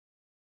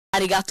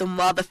Arigato,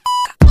 mother.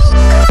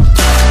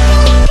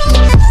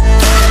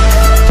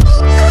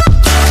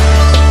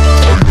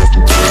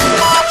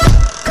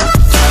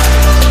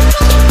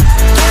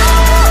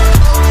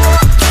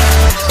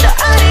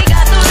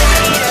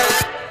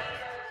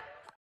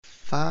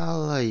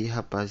 Fala aí,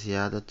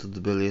 rapaziada,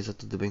 tudo beleza?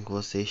 Tudo bem com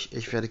vocês? Eu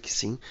espero que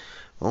sim.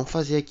 Vamos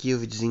fazer aqui o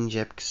videozinho de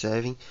Epic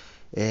 7.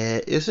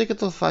 Eu sei que eu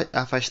tô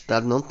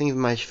afastado, não tenho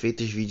mais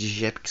feito os vídeos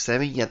de Epic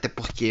 7, até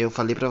porque eu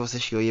falei pra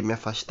vocês que eu ia me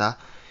afastar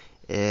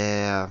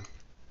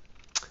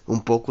um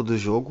pouco do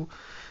jogo,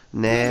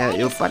 né?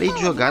 Eu parei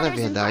de jogar, na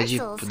verdade,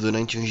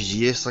 durante uns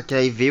dias, só que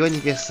aí veio o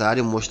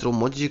aniversário, mostrou um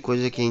monte de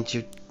coisa que a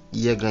gente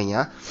ia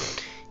ganhar.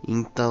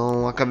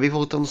 Então acabei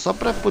voltando só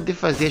pra poder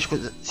fazer as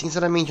coisas.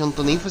 Sinceramente, eu não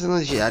tô nem fazendo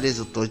as diárias,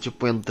 eu tô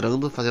tipo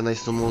entrando, fazendo as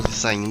summons e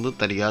saindo,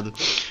 tá ligado?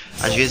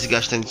 Às vezes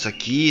gastando isso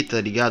aqui, tá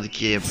ligado?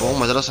 Que é bom,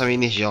 mas olha só a minha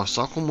energia, ó,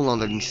 só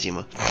acumulando ali em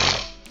cima.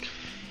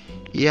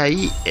 E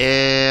aí,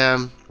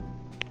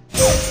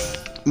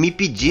 me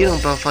pediram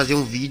pra fazer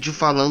um vídeo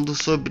falando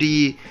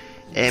sobre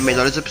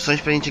melhores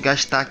opções pra gente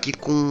gastar aqui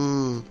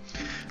com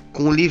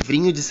o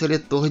livrinho de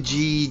seletor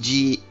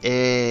de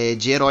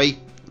herói,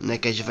 né?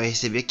 Que a gente vai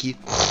receber aqui.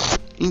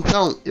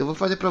 Então, eu vou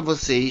fazer pra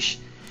vocês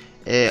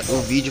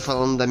um vídeo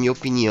falando da minha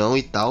opinião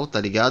e tal, tá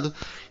ligado?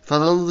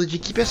 Falando de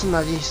que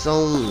personagens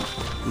são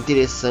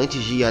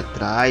interessantes de ir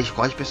atrás,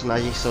 quais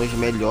personagens são os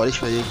melhores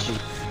pra gente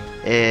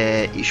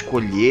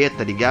escolher,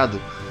 tá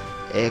ligado?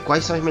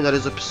 Quais são as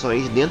melhores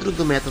opções dentro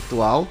do meta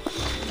atual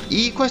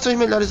e quais são as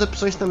melhores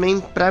opções também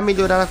pra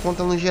melhorar a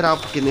conta no geral,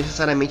 porque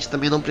necessariamente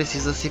também não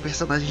precisa ser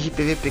personagens de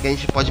PVP que a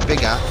gente pode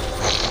pegar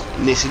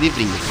nesse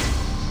livrinho.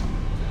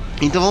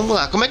 Então vamos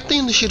lá, como é que tá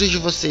indo os tiros de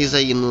vocês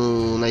aí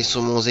nas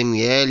summons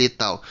ML e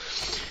tal?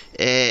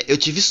 Eu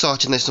tive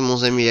sorte nas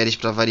summons ML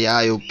pra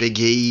variar, eu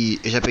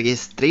já peguei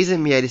 3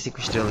 ML 5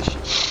 estrelas.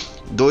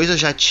 2 eu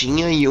já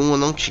tinha e 1 eu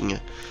não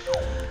tinha.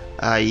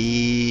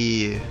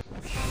 Aí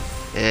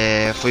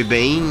foi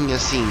bem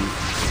assim,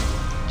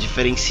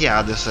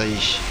 diferenciado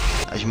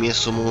as minhas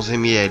summons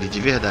ML,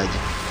 de verdade.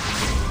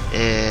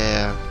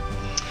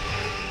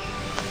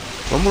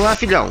 Vamos lá,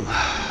 filhão.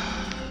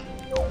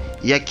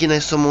 E aqui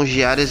nas summons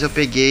diárias eu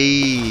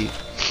peguei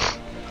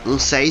um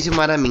 6 e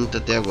uma araminta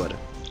até agora.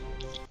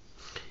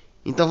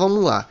 Então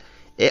vamos lá.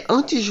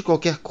 Antes de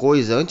qualquer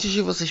coisa, antes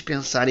de vocês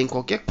pensarem em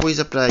qualquer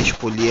coisa para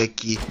escolher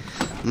aqui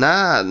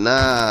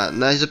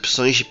nas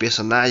opções de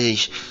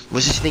personagens,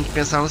 vocês têm que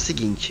pensar no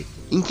seguinte: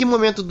 em que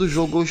momento do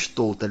jogo eu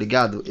estou, tá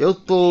ligado? Eu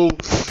tô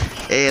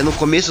no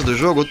começo do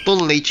jogo, eu tô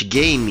no late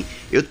game,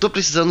 eu tô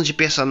precisando de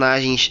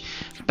personagens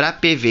pra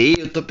PvE,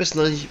 eu tô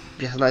precisando de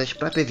personagens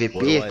pra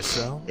PVP.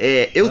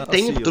 Eu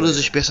tenho todos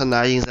os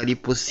personagens ali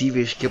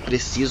possíveis que eu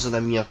preciso na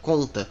minha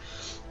conta.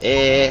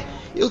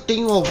 Eu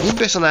tenho algum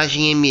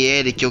personagem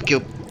ML que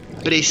eu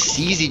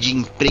precise de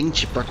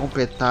imprint para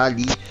completar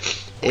ali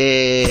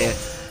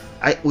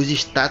os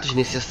status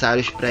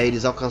necessários para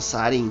eles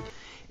alcançarem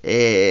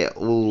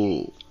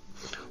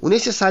o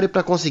necessário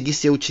para conseguir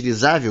ser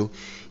utilizável.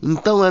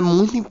 Então é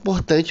muito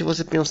importante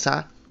você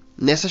pensar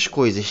nessas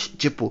coisas,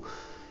 tipo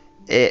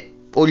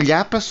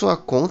olhar para sua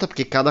conta,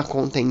 porque cada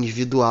conta é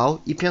individual,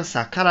 e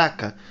pensar: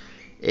 caraca,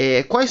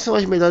 quais são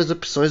as melhores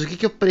opções, o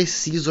que eu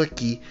preciso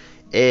aqui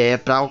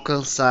para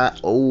alcançar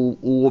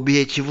o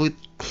objetivo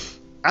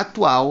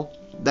atual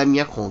da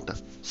minha conta,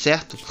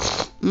 certo?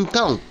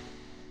 Então,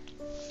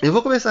 eu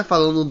vou começar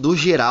falando do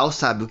geral,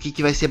 sabe? O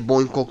que vai ser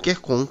bom em qualquer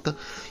conta.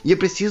 E eu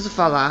preciso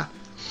falar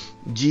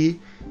de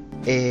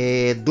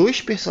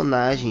 2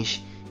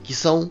 personagens que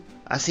são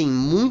assim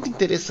muito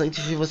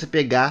interessantes de você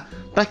pegar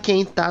para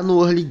quem tá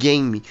no early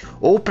game,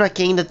 ou para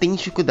quem ainda tem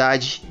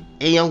dificuldade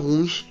em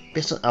alguns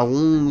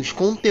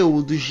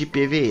conteúdos de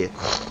PvE.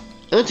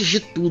 Antes de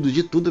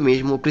tudo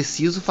mesmo, eu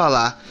preciso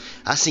falar,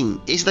 assim,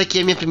 esse daqui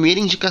é a minha primeira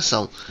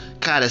indicação.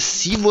 Cara,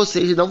 se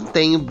vocês não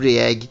têm o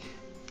Brieg,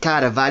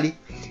 cara, vale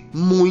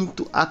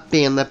muito a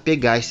pena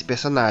pegar esse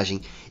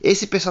personagem.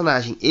 Esse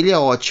personagem, ele é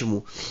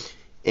ótimo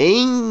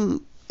em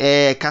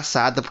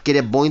caçada, porque ele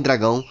é bom em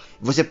dragão.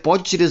 Você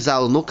pode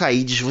utilizá-lo no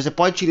Caides, você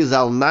pode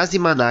utilizá-lo na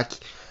Zimanak.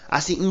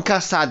 Assim, em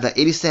caçada,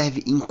 ele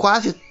serve em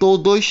quase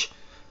todas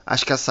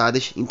as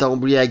caçadas. Então o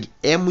Brieg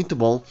é muito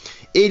bom.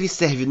 Ele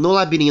serve no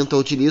labirinto, eu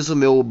utilizo o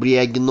meu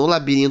Brieg no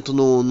labirinto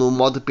no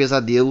modo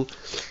pesadelo.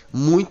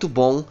 Muito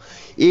bom.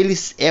 Ele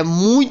é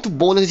muito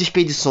bom nas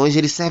expedições,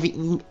 ele serve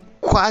em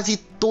quase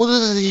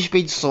todas as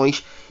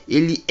expedições.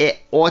 Ele é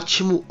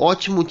ótimo,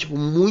 tipo,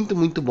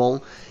 muito bom.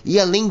 E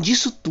além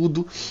disso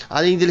tudo,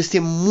 além dele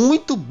ser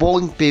muito bom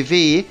em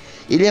PvE,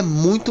 ele é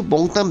muito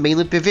bom também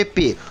no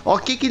PvP.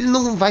 Ok que ele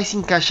não vai se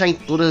encaixar em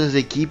todas as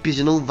equipes,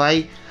 você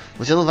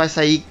não vai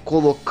sair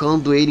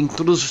colocando ele em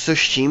todos os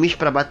seus times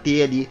para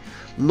bater ali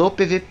no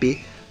PVP,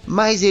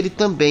 mas ele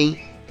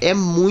também é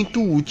muito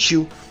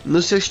útil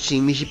nos seus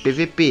times de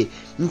PVP.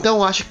 Então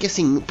eu acho que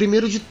assim, o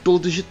primeiro de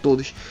todos,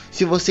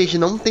 se vocês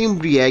não têm um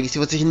Brieg, se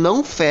vocês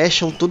não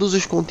fecham todos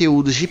os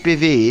conteúdos de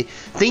PvE,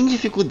 tem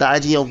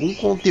dificuldade em algum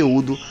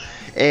conteúdo,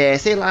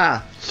 sei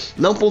lá,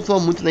 não pontua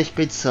muito na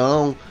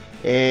expedição,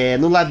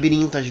 No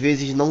labirinto, às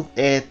vezes, não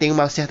tem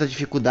uma certa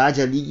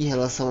dificuldade ali em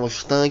relação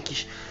aos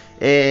tanques.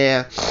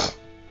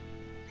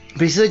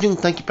 Precisa de um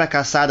tanque para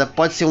caçada,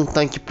 pode ser um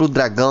tanque para o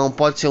dragão,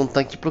 pode ser um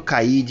tanque para o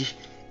Caídes.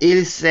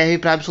 Ele serve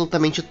para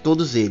absolutamente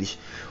todos eles.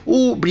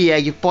 O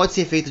Brieg pode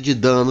ser feito de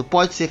dano,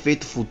 pode ser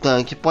feito full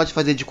tank, pode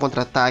fazer de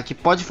contra-ataque,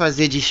 pode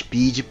fazer de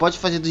speed, pode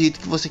fazer do jeito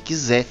que você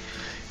quiser,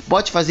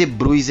 pode fazer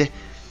bruiser.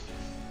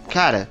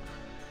 Cara,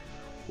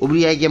 o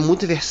Brieg é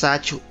muito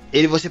versátil.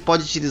 Você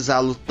pode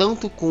utilizá-lo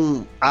tanto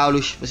com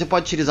auros, você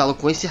pode utilizá-lo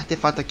com esse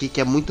artefato aqui que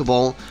é muito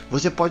bom.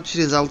 Você pode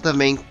utilizá-lo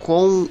também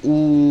com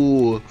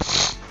o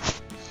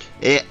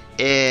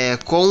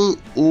com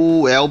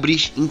o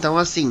Elbris. Então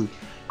assim,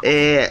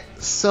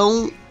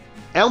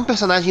 é um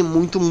personagem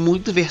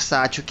muito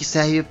versátil que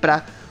serve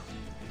para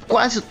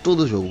quase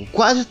todo jogo.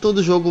 Quase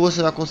todo jogo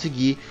você vai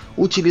conseguir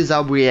utilizar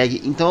o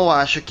Brieg. Então eu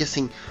acho que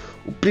assim,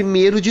 o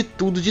primeiro de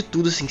tudo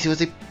assim, se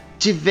você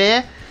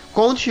tiver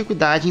com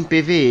dificuldade em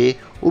PvE,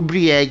 o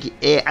Brieg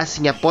é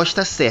assim, a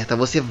aposta certa.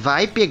 Você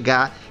vai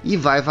pegar e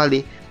vai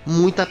valer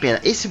muito a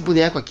pena. Esse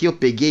boneco aqui eu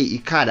peguei e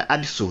cara,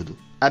 absurdo.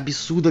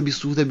 Absurdo.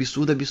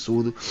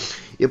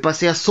 Eu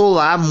passei a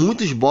solar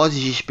muitos bosses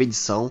de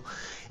expedição.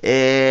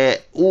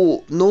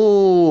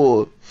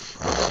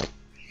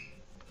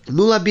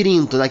 No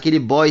labirinto, naquele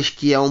boss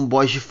que é um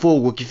boss de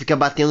fogo que fica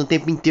batendo o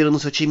tempo inteiro no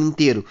seu time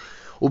inteiro,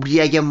 o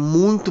Brieg é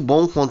muito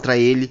bom contra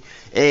ele.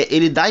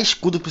 Ele dá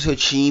escudo pro seu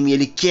time,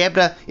 ele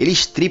quebra, ele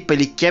estripa,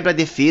 ele quebra a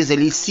defesa,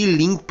 ele se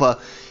limpa.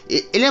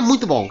 Ele é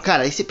muito bom,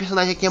 cara. Esse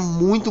personagem aqui é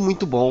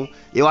muito bom.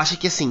 Eu acho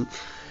que assim,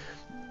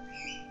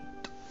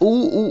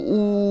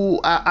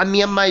 o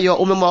meu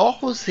maior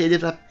conselho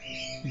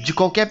de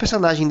qualquer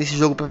personagem desse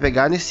jogo para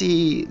pegar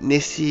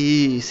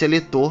nesse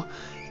seletor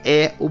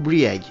é o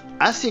Brieg.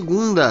 A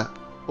segunda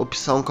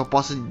opção que eu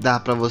posso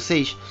dar para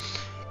vocês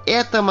é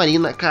a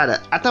Tamarina.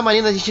 Cara, a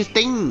Tamarina a gente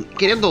tem,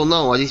 querendo ou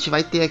não, a gente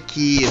vai ter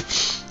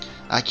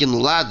aqui no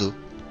lado.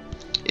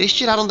 Eles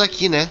tiraram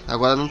daqui, né?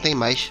 Agora não tem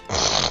mais.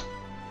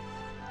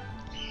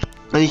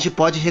 A gente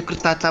pode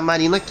recrutar a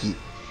Tamarina aqui.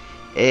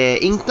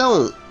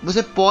 Então,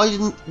 você pode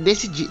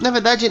decidir. Na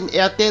verdade,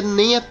 até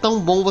nem é tão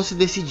bom você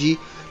decidir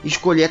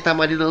escolher a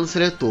Tamarina no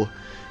seletor.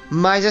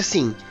 Mas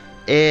assim,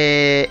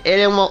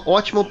 ela é uma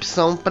ótima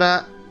opção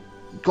para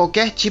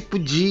qualquer tipo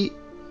de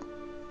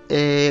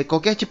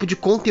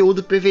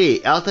conteúdo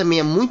PvE. Ela também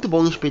é muito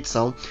boa em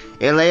expedição.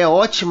 Ela é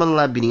ótima no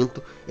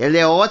labirinto. Ela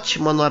é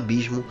ótima no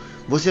abismo.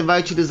 Você vai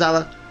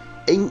utilizá-la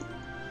em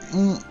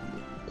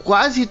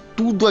quase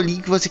tudo ali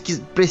que você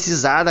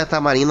precisar da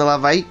Tamarina. Ela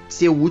vai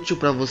ser útil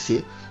para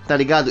você, tá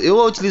ligado? Eu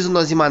a utilizo no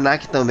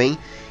Azimanak também.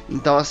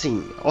 Então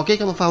assim, ok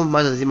que eu não farmo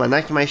mais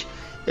Azimanak, mas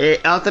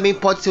ela também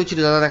pode ser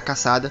utilizada na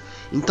caçada.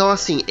 Então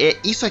assim,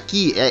 isso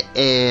aqui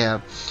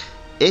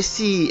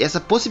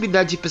essa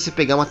possibilidade de você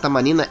pegar uma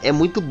Tamarina é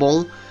muito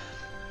bom,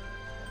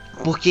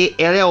 porque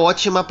ela é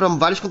ótima para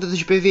vários conteúdos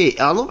de PvE.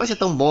 Ela não vai ser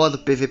tão boa do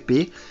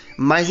PvP,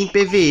 mas em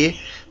PvE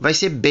vai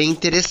ser bem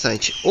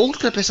interessante.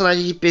 Outra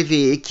personagem de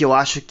PvE que eu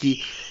acho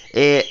que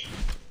é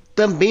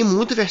também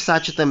muito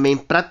versátil também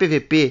para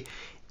PvP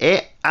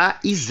é a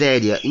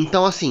Iséria.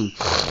 Então assim,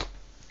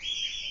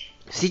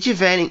 se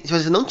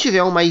você não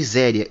tiver uma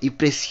Iséria e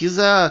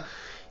precisa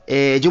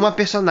de uma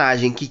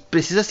personagem que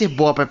precisa ser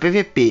boa para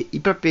PvP e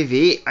para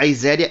PvE, a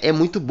Iséria é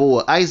muito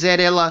boa. A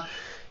Iséria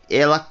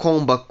ela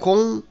comba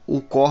com o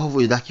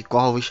Corvus, Dark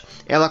Corvus,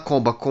 ela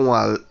comba com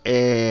a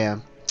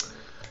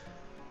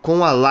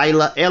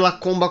Layla, ela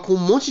comba com um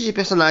monte de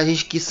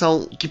personagens que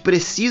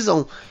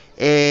precisam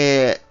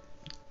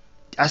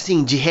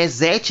assim, de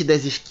reset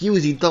das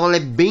skills. Então ela é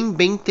bem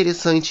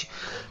interessante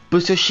para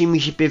os seus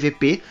times de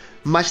PvP,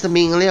 mas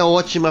também ela é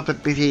ótima para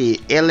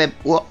PvE, ela é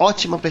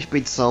ótima para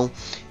expedição,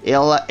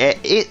 ela é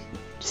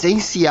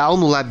essencial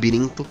no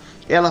labirinto,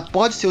 ela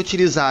pode ser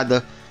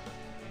utilizada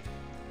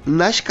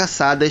nas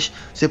caçadas,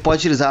 você pode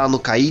utilizá-la no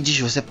Caídes,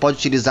 você pode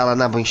utilizá-la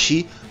na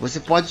Banshee, você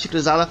pode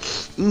utilizá-la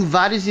em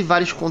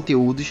vários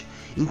conteúdos.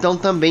 Então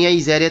também a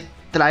Iséria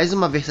traz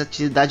uma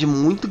versatilidade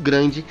muito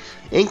grande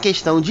em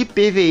questão de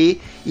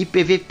PvE e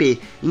PvP.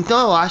 Então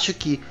eu acho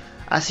que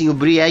assim, o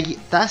Brieg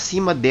tá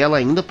acima dela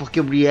ainda, porque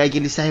o Brieg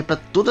ele serve para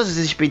todas as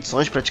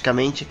expedições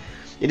praticamente,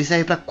 ele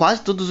serve para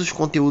quase todos os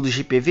conteúdos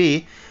de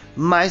PvE,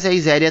 mas a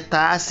Iséria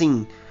tá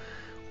assim,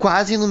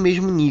 quase no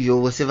mesmo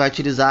nível. Você vai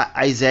utilizar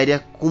a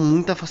Iséria com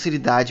muita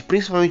facilidade,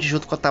 principalmente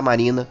junto com a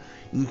Tamarina.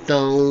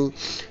 Então,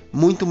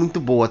 muito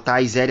boa, tá?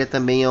 A Iséria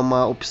também é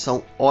uma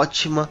opção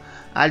ótima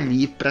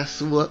ali para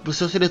o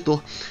seu seletor,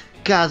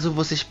 caso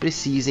vocês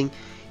precisem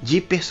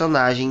de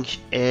personagens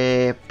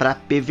para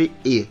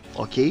PvE,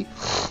 ok?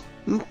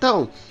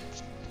 Então,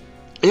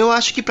 eu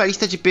acho que para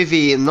lista de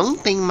PvE não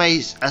tem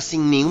mais assim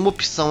nenhuma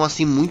opção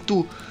assim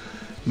muito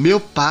meu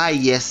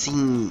pai,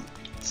 assim,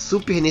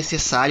 super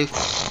necessário.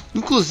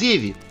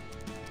 Inclusive,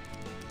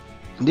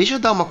 deixa eu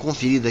dar uma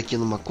conferida aqui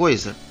numa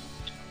coisa,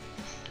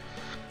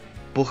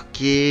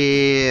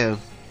 porque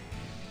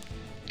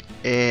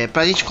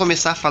pra gente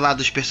começar a falar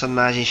dos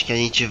personagens que a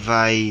gente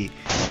vai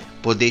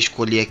poder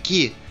escolher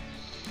aqui,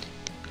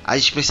 a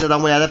gente precisa dar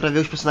uma olhada para ver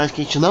os personagens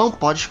que a gente não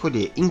pode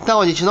escolher.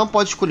 Então a gente não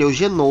pode escolher o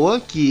Genoa,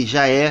 que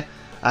já é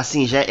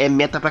assim, já é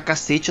meta pra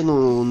cacete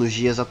nos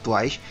dias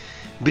atuais.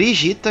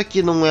 Brigitte,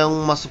 que não é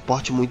uma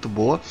suporte muito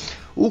boa.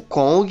 O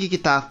Kong, que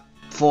tá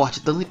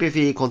forte tanto em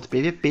PvE quanto em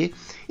PvP.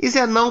 E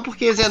Zenão,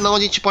 porque Zenão a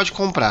gente pode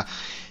comprar.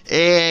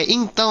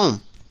 Então,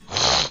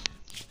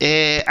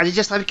 a gente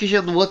já sabe que o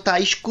Genoa tá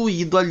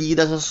excluído ali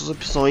das nossas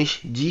opções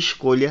de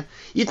escolha.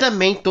 E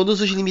também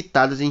todos os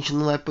limitados a gente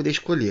não vai poder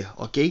escolher,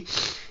 ok?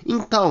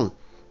 Então,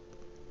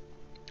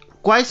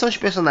 quais são os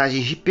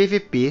personagens de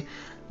PvP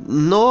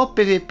no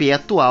PvP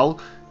atual,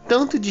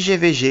 tanto de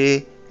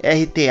GVG,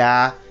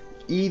 RTA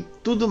e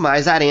tudo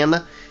mais,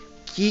 Arena,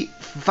 que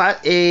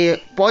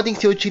podem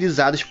ser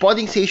utilizados,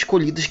 podem ser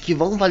escolhidos, que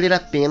vão valer a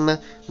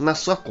pena na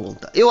sua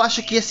conta? Eu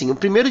acho que, assim, o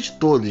primeiro de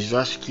todos, eu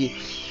acho que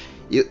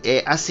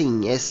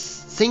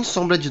sem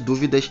sombra de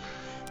dúvidas,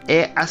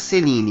 é a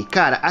Celine.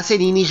 Cara, a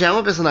Celine já é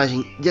uma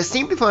personagem, já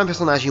sempre foi uma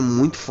personagem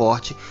muito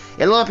forte.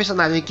 Ela é uma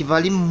personagem que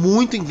vale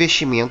muito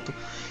investimento.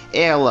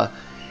 Ela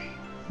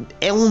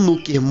é um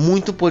nuker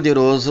muito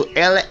poderoso.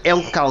 Ela é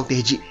um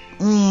counter de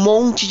um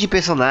monte de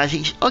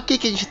personagens. Ok,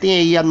 que a gente tem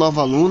aí a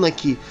NahuelUno,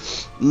 que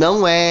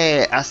não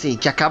é assim,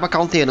 que acaba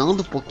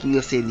counterando um pouquinho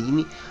a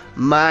Celine.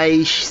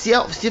 Mas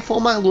se for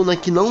uma Luna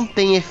que não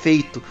tem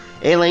efeito,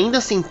 ela ainda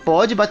assim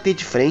pode bater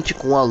de frente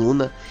com a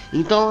Luna.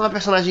 Então é uma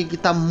personagem que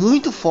está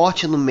muito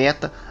forte no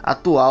meta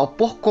atual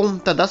por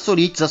conta da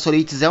Solitis. A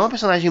Solitis é uma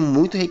personagem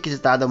muito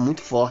requisitada,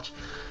 muito forte,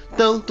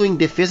 tanto em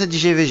defesa de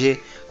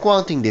GVG,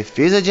 quanto em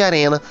defesa de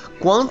arena,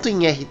 quanto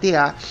em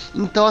RTA.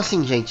 Então,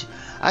 assim, gente,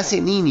 a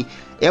Celine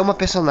é uma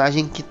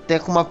personagem que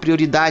tem uma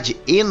prioridade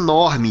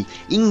enorme,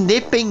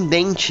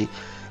 independente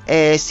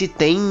se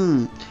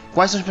tem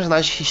quais são os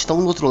personagens que estão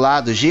do outro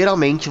lado.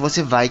 Geralmente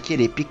você vai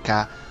querer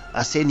picar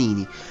a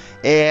Celine.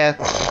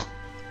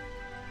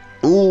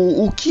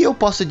 O que eu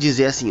posso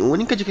dizer, assim, a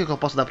única dica que eu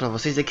posso dar pra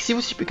vocês é que se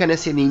vocês picarem a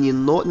Celine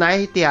na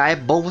RTA, é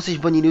bom vocês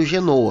banirem o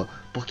Genoa,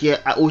 porque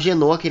o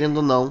Genoa, querendo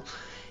ou não,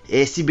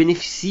 se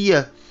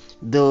beneficia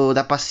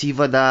da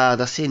passiva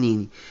da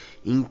Celine.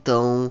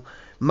 Então,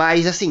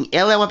 mas assim,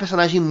 ela é uma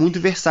personagem muito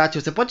versátil.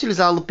 Você pode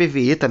utilizá-la no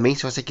PvE também,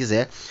 se você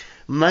quiser,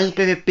 mas no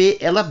PvP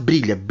ela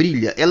brilha.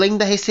 Ela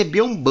ainda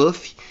recebeu um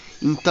buff,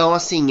 então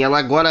assim, ela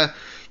agora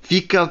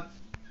fica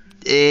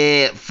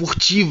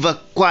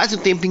furtiva quase o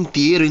tempo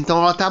inteiro. Então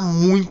ela tá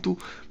muito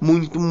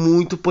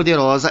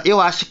poderosa. Eu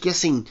acho que,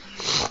 assim,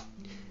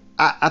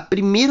 a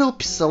primeira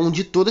opção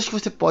de todas que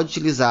você pode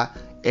utilizar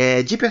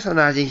de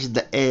personagens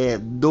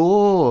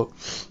do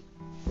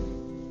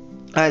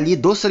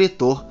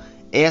seletor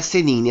é a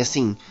Celine.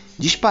 Assim,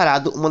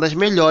 disparado, uma das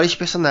melhores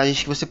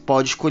personagens que você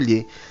pode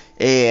escolher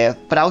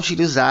para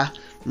utilizar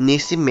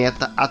nesse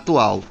meta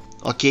atual,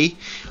 ok?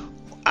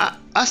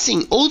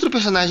 Assim, outro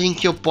personagem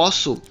que eu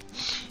posso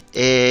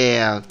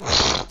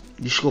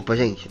desculpa,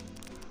 gente,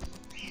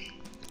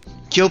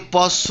 que eu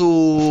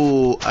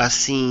posso,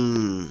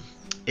 assim,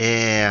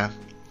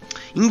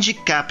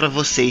 indicar pra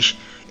vocês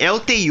é o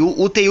TU.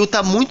 O TU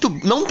tá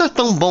não tá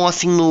tão bom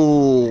assim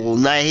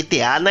na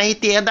RTA. Na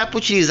RTA dá pra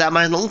utilizar,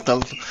 mas não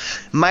tanto.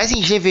 Mas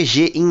em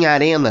GVG, em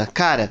Arena,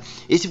 cara,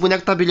 esse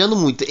boneco tá brilhando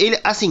muito. Ele,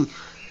 assim,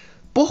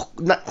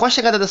 com a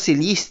chegada da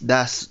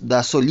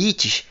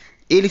Solitis,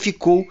 ele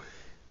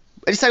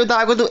saiu da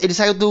água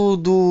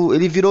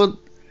ele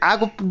virou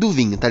água do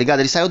vinho, tá ligado?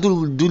 Ele saiu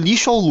do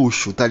lixo ao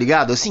luxo, tá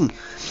ligado? Assim,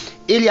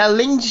 ele,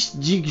 além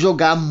de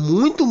jogar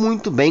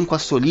muito bem com a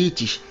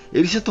Solitis,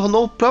 ele se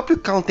tornou o próprio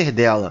counter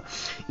dela.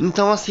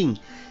 Então, assim,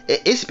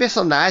 esse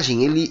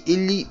personagem,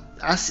 ele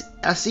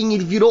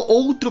virou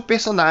outro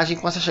personagem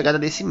com essa chegada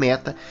desse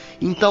meta.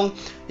 Então,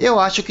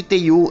 eu acho que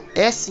TU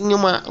é sim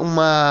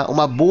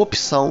uma boa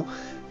opção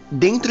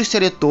dentre os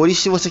seletores.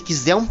 Se você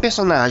quiser um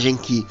personagem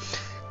que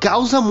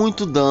causa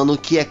muito dano,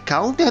 que é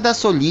counter da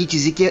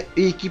Solitis e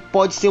que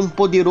pode ser um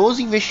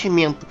poderoso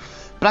investimento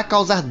para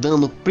causar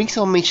dano,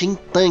 principalmente em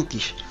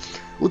tanques,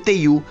 o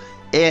TU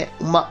é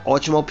uma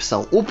ótima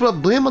opção. O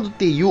problema do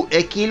TU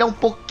é que ele é um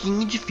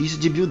pouquinho difícil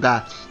de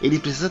buildar. Ele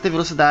precisa ter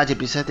velocidade, ele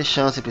precisa ter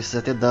chance, ele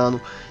precisa ter dano.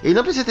 Ele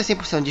não precisa ter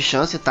 100% de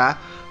chance, tá?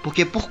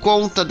 Porque por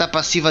conta da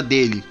passiva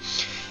dele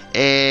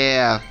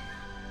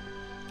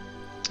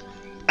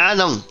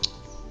não,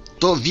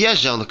 tô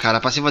viajando, cara.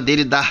 A passiva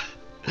dele dá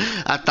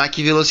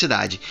ataque e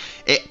velocidade.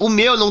 O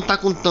meu não tá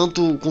com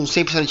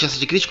 100% de chance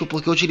de crítico,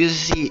 porque eu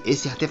utilizo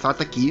esse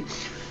artefato aqui,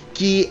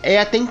 que é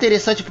até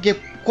interessante, porque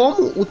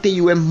como o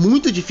TU é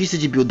muito difícil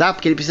de buildar,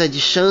 porque ele precisa de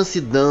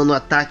chance, dano,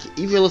 ataque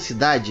e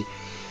velocidade,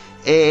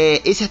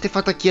 esse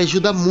artefato aqui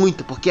ajuda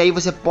muito, porque aí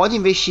você pode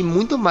investir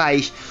muito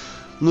mais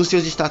nos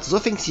seus status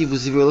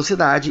ofensivos e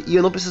velocidade, e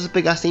eu não preciso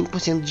pegar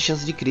 100% de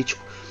chance de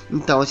crítico.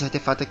 Então esse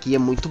artefato aqui é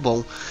muito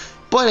bom.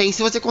 Porém,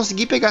 se você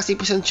conseguir pegar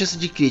 100% de chance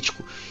de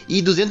crítico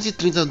e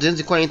 230 a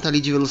 240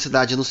 ali de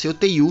velocidade no seu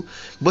TU,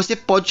 você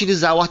pode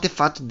utilizar o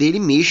artefato dele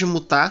mesmo,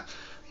 tá?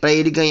 Para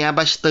ele ganhar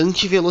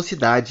bastante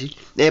velocidade,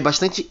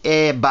 bastante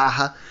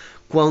barra,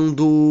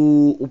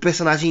 quando o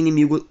personagem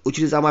inimigo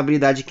utilizar uma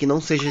habilidade que não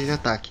seja de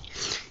ataque.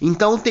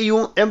 Então o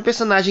TU é um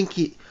personagem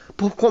que,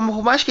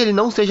 por mais que ele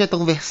não seja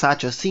tão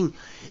versátil assim,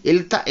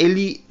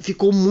 ele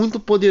ficou muito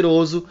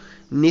poderoso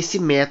nesse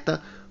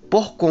meta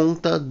por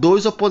conta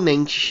dos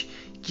oponentes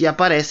que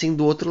aparecem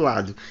do outro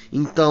lado.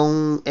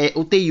 Então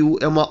o Teiu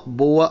é uma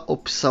boa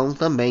opção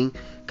também,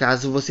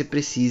 caso você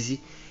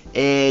precise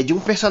de um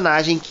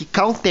personagem que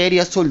countere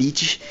as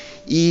solites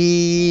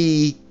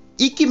e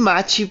que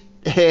mate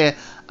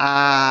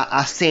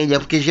a Sênia,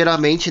 porque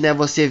geralmente, né,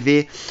 você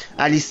vê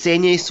ali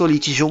Sênia e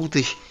Solite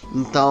juntas.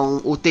 Então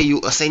o Teiu,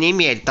 a Sênia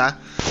ML, tá?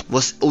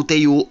 O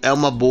Teiu é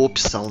uma boa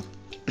opção,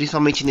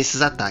 principalmente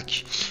nesses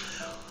ataques.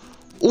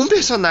 Um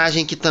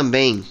personagem que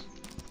também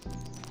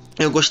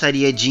eu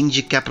gostaria de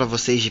indicar para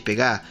vocês de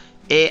pegar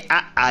é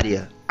a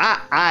Arya.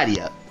 A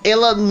Arya,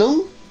 ela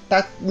não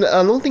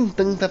tem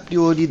tanta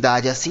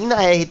prioridade assim na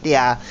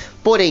RTA,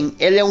 porém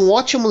ela é um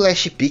ótimo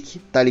last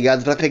pick, tá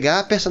ligado? Para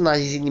pegar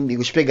personagens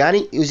inimigos,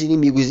 pegarem os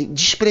inimigos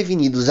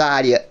desprevenidos. A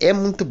Arya é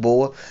muito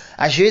boa.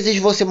 Às vezes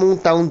você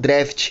montar um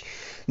draft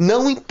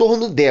não em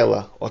torno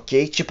dela,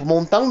 ok? Tipo,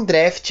 montar um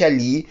draft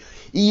ali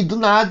e do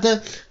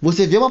nada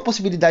você vê uma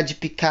possibilidade de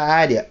picar a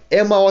Arya,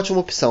 é uma ótima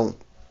opção,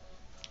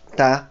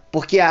 tá?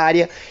 Porque a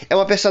Arya é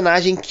uma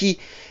personagem que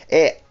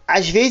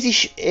às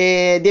vezes,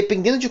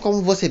 dependendo de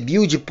como você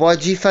build,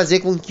 pode fazer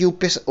com que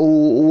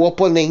o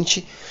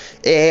oponente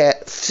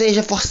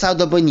seja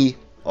forçado a banir,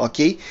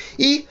 ok?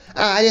 E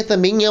a Arya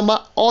também é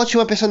uma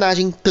ótima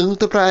personagem,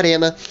 tanto para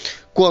arena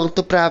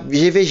quanto para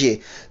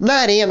GVG. Na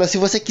arena, se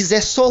você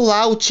quiser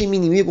solar o time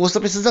inimigo, você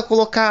precisa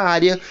colocar a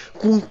Arya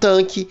com um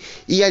tanque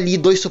e ali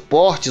 2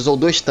 suportes, ou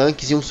 2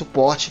 tanques e um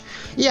suporte,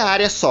 e a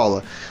Arya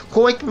sola.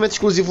 Com o equipamento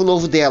exclusivo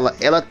novo dela,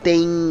 ela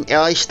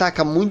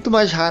estaca muito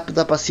mais rápido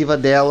a passiva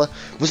dela.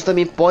 Você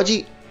também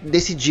pode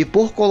decidir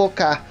por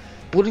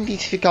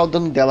intensificar o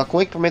dano dela com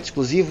o equipamento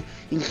exclusivo.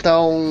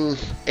 Então,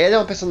 ela é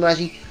uma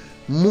personagem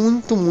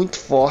muito, muito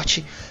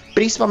forte,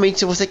 principalmente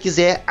se você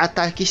quiser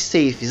ataques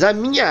safes. A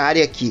minha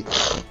área aqui,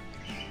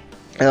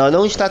 ela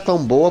não está tão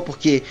boa,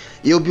 porque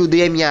eu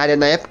buildei a minha área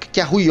na época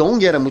que a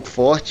Huyong era muito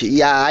forte,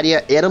 e a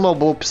área era uma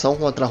boa opção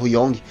contra a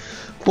Huyong,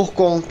 por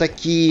conta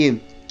que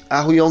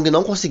a Huyong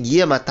não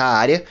conseguia matar a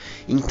área.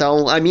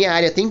 Então a minha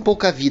área tem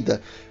pouca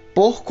vida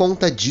por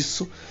conta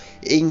disso.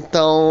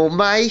 Então,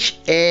 mas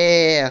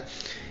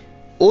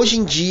hoje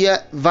em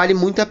dia vale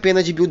muito a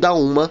pena de buildar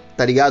uma,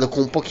 tá ligado?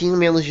 Com um pouquinho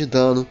menos de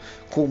dano,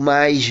 com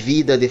mais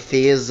vida,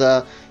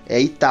 defesa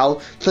e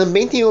tal.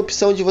 Também tem a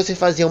opção de você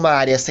fazer uma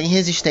área sem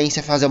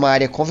resistência, fazer uma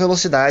área com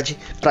velocidade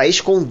para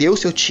esconder o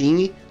seu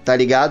time, tá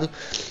ligado?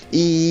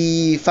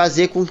 E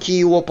fazer com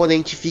que o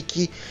oponente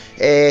fique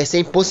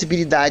sem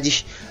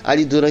possibilidades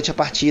ali durante a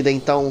partida.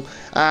 Então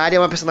a área é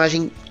uma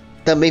personagem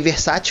também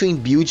versátil em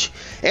build.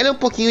 Ela é um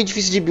pouquinho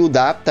difícil de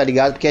buildar, tá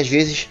ligado? Porque às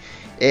vezes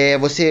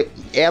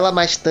ela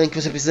mais tanque,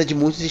 você precisa de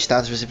muitos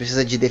status. Você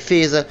precisa de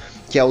defesa,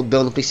 que é o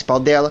dano principal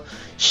dela,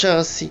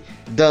 chance,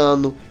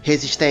 dano,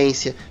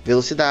 resistência,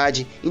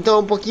 velocidade. Então é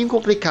um pouquinho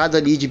complicado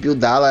ali de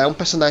buildá-la, é um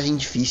personagem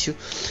difícil.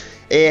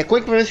 Com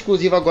equipamento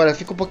exclusivo agora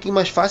fica um pouquinho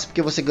mais fácil,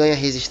 porque você ganha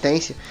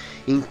resistência.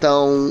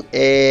 Então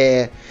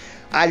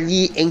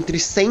ali entre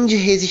 100 de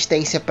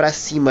resistência pra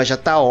cima já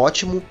tá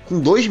ótimo,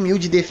 com 2.000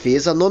 de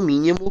defesa no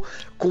mínimo,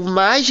 com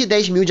mais de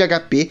 10.000 de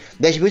HP.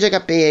 10.000 de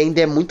HP ainda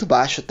é muito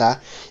baixo,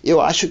 tá?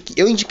 Eu acho que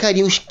eu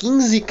indicaria uns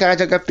 15k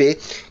de HP,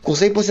 com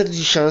 100%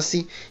 de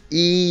chance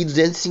e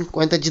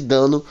 250 de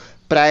dano,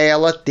 pra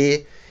ela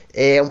ter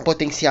um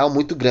potencial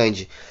muito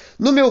grande.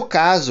 No meu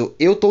caso,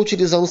 eu estou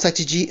utilizando o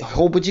set de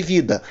roubo de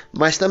vida,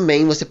 mas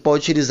também você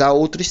pode utilizar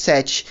outros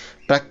sets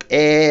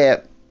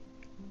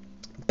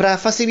para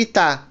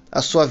facilitar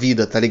a sua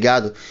vida, tá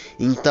ligado?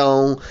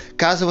 Então,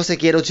 caso você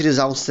queira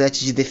utilizar um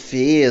set de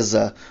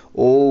defesa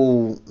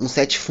ou um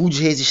set full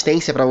de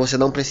resistência para você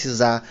não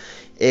precisar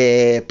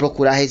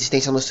procurar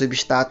resistência nos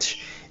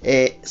substatus,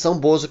 são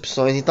boas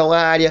opções. Então a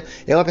Arya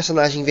é uma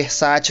personagem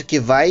versátil que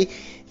vai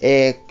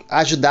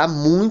ajudar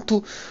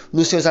muito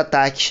nos seus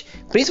ataques,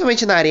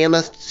 principalmente na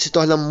arena, se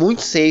torna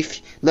muito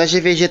safe. Na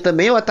GVG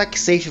também é um ataque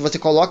safe. Você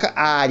coloca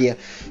a Arya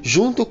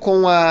junto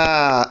com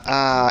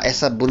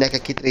essa boneca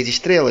aqui 3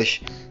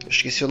 estrelas, eu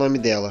esqueci o nome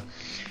dela,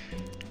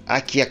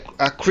 aqui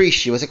a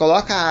Christie. Você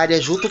coloca a Arya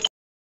junto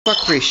com a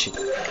Christie.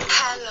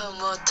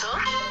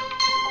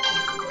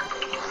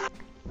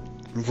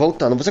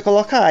 Voltando, você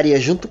coloca a Arya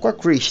junto com a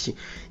Christie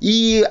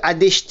e a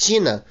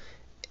Destina,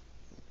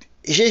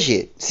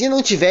 GG. Se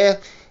não tiver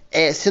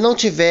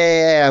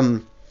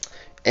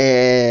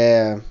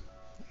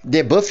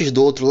debuffs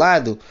do outro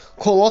lado,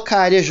 coloca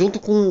a área junto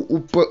com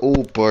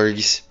o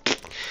Purgs.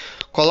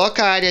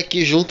 Coloca a área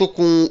aqui junto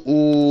com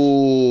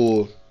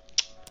o...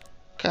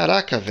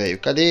 Caraca, velho,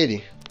 cadê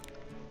ele?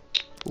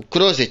 O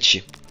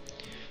Crozet.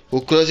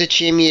 O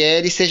Crozet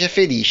ML e seja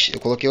feliz. Eu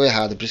coloquei o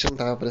errado, por isso eu não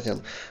estava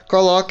aparecendo.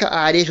 Coloca a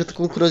área junto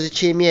com o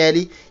Crozet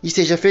ML e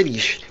seja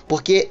feliz.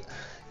 Porque,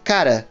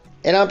 cara,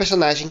 ela é uma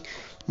personagem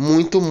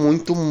muito,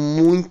 muito,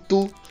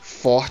 muito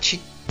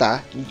forte,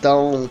 tá?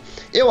 Então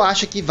eu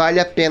acho que vale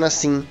a pena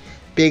sim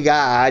pegar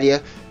a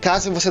Arya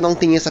caso você não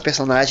tenha essa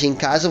personagem,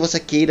 caso você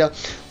queira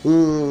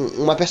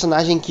uma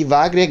personagem que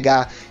vá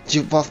agregar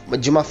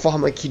de uma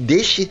forma que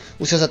deixe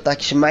os seus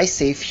ataques mais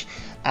safes,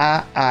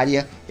 a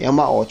área é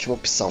uma ótima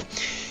opção.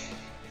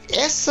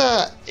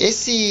 Essa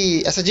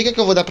dica que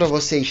eu vou dar pra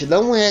vocês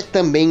não é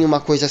também uma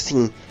coisa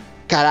assim,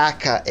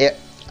 caraca, é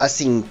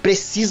assim,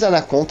 precisa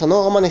na conta,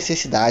 não é uma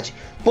necessidade.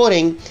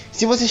 Porém,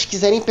 se vocês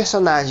quiserem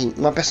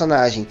uma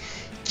personagem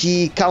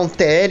que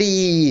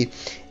countere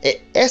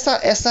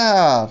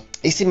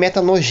esse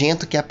meta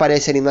nojento que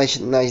aparece ali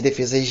nas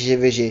defesas de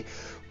GVG,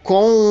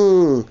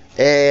 com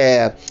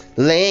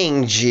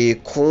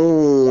Land,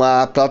 com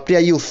a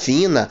própria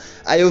Yufina,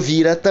 a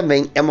Elvira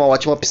também é uma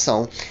ótima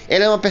opção.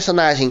 Ela é uma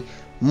personagem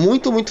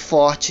muito, muito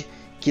forte,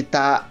 que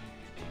tá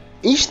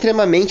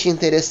extremamente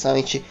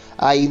interessante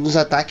aí nos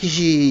ataques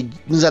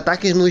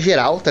no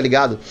geral, tá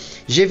ligado?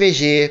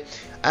 GVG,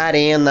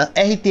 Arena,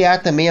 RTA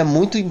também é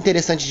muito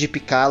interessante de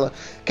picá-la.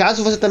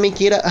 Caso você também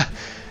queira...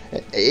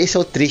 Esse é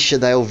o triste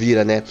da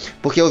Elvira, né?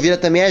 Porque a Elvira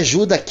também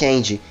ajuda a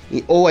Candy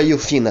ou a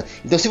Yufina.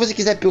 Então se você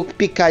quiser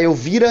picar a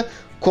Elvira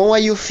com a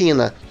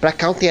Yufina para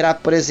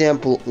counterar, por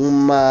exemplo,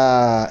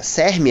 uma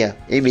Sérmia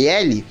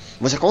ML,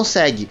 você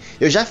consegue.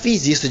 Eu já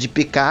fiz isso de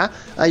picar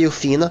a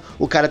Yufina,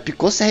 o cara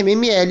picou Sérmia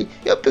ML,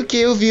 eu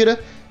piquei a Elvira,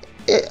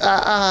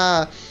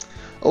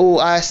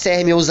 a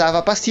Sérmia usava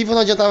a passiva,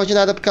 não adiantava de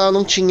nada porque ela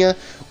não tinha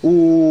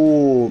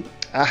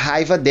a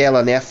raiva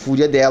dela, né, a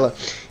fúria dela.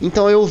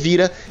 Então a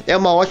Elvira é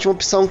uma ótima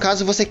opção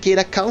caso você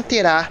queira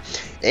counterar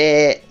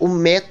o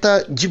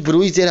meta de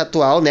bruiser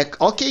atual, né?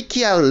 Ok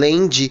que a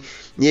Land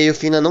e a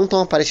Yufina não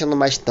estão aparecendo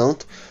mais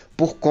tanto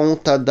por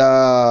conta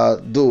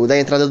da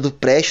entrada do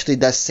Presto e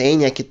da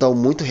Senha, que estão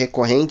muito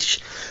recorrentes.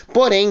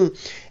 Porém,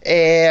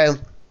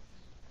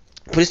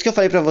 por isso que eu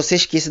falei pra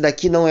vocês que esse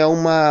daqui não é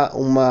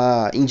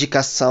uma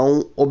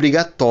indicação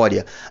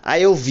obrigatória. A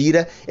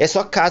Elvira é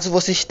só caso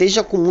você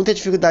esteja com muita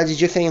dificuldade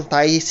de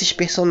enfrentar esses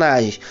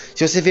personagens.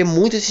 Se você vê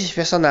muito esses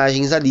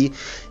personagens ali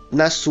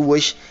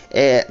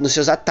nos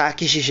seus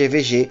ataques de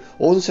GVG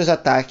ou nos seus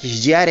ataques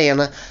de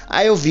arena,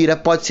 a Elvira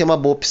pode ser uma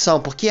boa opção,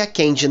 porque a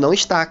Candy não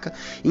estaca.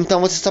 Então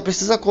você só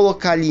precisa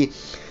colocar ali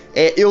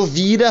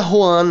Elvira,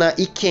 Roana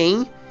e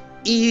Quem,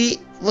 e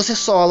você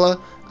sola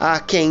a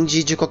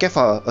Candy de qualquer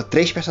forma.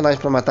 3 personagens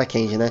para matar a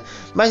Candy, né?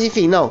 Mas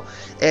enfim, não.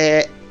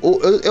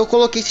 Eu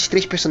coloquei esses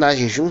 3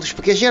 personagens juntos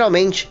porque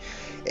geralmente,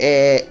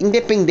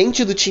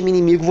 independente do time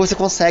inimigo, você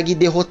consegue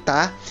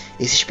derrotar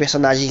esses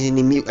personagens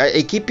inimigos, a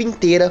equipe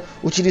inteira,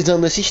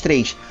 utilizando esses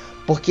 3.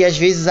 Porque às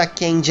vezes a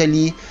Candy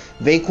ali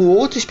vem com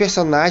outros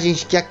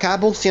personagens que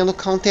acabam sendo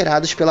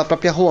counterados pela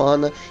própria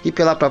Roana e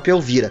pela própria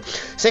Elvira.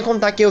 Sem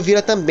contar que a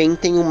Elvira também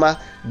tem uma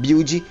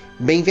build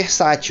bem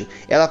versátil.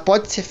 Ela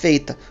pode ser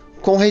feita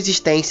com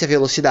resistência e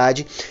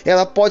velocidade.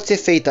 Ela pode ser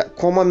feita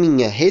como a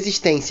minha,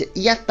 resistência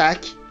e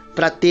ataque,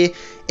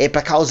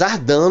 para causar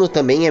dano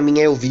também. A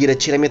minha Elvira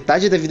tira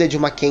metade da vida de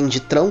uma Candy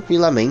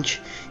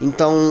tranquilamente.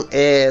 Então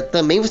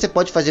também você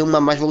pode fazer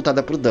uma mais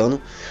voltada para o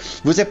dano.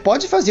 Você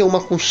pode fazer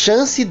uma com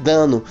chance e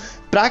dano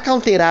para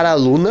counterar a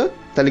Luna,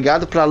 tá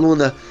ligado? Para a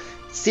Luna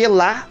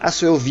selar a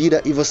sua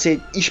Elvira e você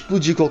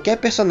explodir qualquer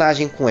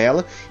personagem com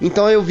ela.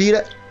 Então a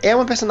Elvira é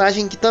uma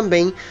personagem que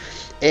também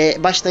é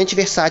bastante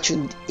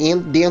versátil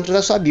dentro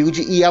da sua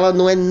build, e ela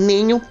não é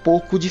nem um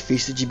pouco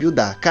difícil de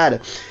buildar. Cara,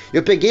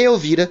 eu peguei a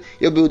Elvira,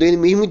 eu buildei no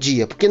mesmo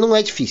dia, porque não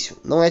é difícil,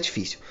 não é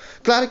difícil.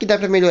 Claro que dá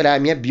pra melhorar a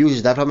minha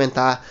build, dá pra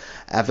aumentar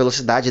a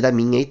velocidade da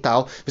minha e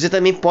tal. Você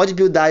também pode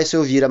buildar essa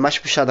Elvira mais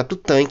puxada pro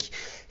tanque.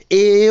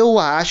 Eu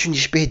acho um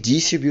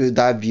desperdício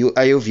buildar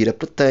a Elvira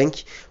pro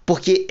tanque,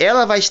 porque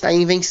ela vai estar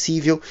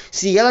invencível.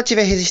 Se ela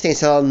tiver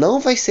resistência, ela não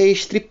vai ser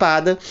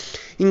estripada.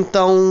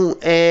 Então,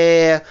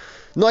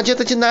 não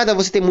adianta de nada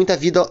você ter muita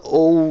vida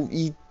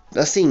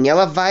assim,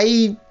 ela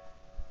vai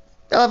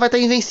estar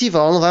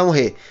invencível, ela não vai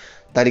morrer,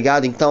 tá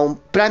ligado? Então,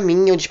 pra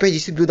mim é um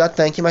desperdício buildar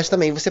tanque, mas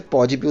também você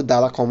pode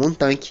buildá-la como um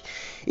tanque.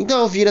 Então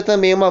a Elvira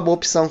também é uma boa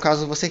opção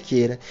caso você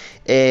queira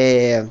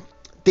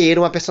ter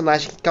uma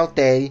personagem que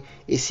cautere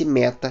esse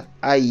meta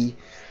aí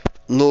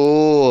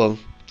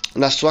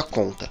na sua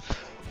conta.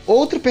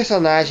 Outro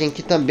personagem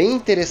que também é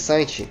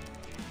interessante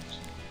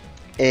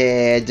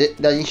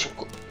da gente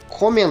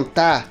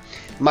comentar,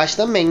 mas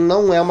também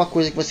não é uma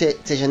coisa que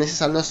seja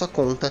necessário na sua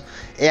conta,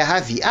 é a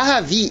Ravi. A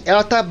Ravi,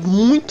 ela tá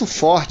muito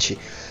forte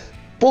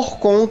por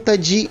conta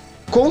de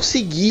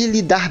conseguir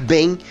lidar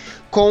bem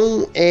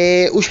com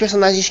os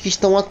personagens que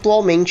estão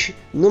atualmente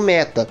no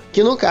meta,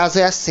 que no caso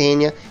é a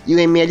Senha e o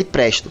ML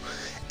Presto.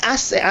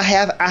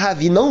 A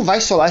Ravi não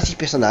vai solar esses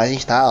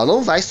personagens, tá? Ela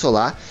não vai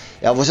solar.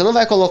 Você não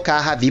vai colocar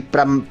a Ravi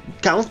para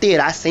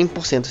counterar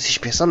 100% esses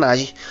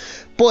personagens.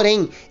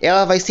 Porém,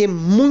 ela vai ser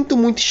muito,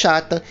 muito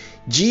chata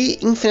de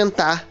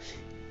enfrentar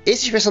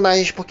esses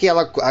personagens, porque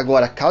ela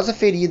agora causa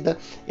ferida,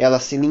 ela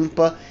se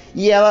limpa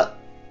e ela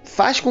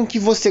faz com que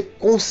você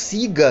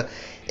consiga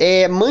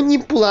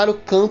manipular o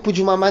campo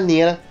de uma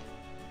maneira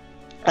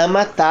a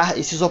matar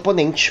esses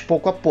oponentes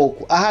pouco a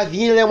pouco. A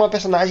Ravi é uma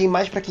personagem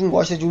mais para quem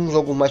gosta de um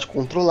jogo mais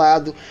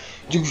controlado,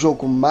 de um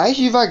jogo mais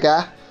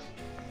devagar,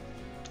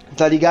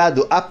 tá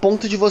ligado? A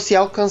ponto de você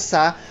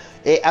alcançar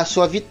a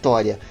sua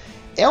vitória.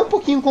 É um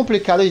pouquinho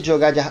complicado de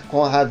jogar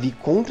com a Ravi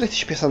contra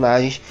esses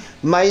personagens,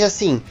 mas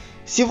assim,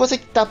 se você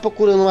tá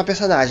procurando uma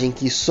personagem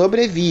que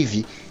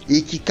sobrevive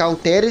e que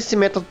countera esse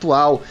meta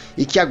atual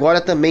e que agora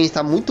também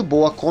está muito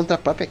boa contra a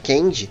própria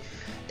Candy,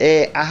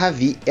 a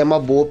Ravi é uma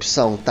boa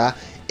opção, tá?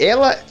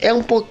 Ela é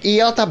um pouco e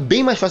ela tá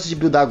bem mais fácil de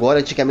buildar agora,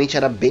 antigamente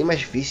era bem mais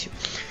difícil.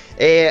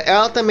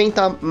 Ela também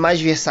tá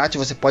mais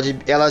versátil, você pode,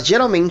 ela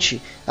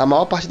geralmente, a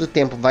maior parte do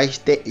tempo vai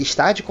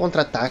estar de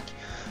contra-ataque,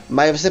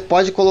 mas você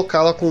pode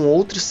colocá-la com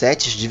outros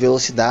sets de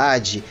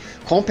velocidade,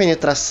 com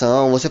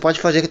penetração, você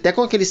pode fazer até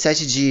com aquele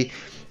set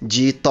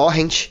de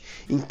torrent.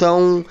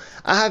 Então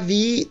a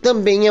Ravi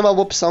também é uma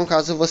boa opção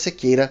caso você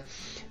queira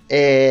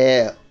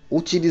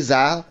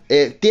utilizar,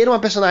 ter uma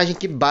personagem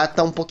que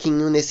bata um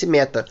pouquinho nesse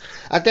meta.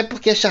 Até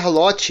porque a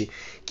Charlotte,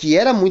 que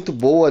era muito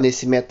boa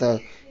nesse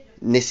meta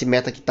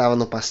que estava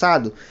no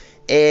passado,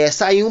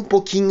 saiu um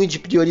pouquinho de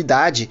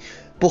prioridade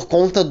por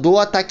conta do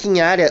ataque em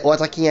área. O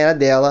ataque em área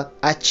dela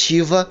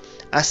ativa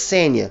a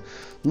Sênia.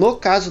 No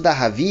caso da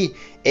Ravi,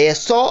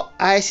 só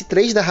a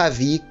S3 da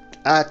Ravi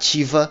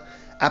ativa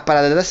a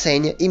parada da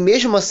Sênia. E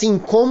mesmo assim,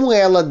 como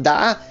ela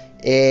dá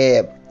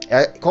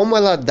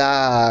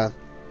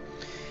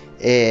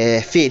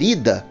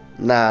ferida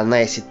na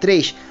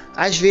S3,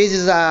 às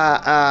vezes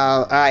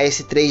a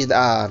S3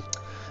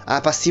 a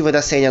passiva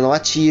da Sênia não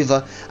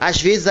ativa,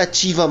 às vezes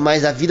ativa,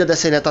 mas a vida da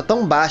Sênia tá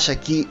tão baixa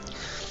que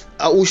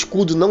o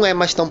escudo não é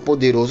mais tão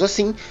poderoso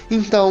assim.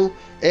 Então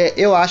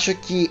eu acho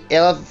que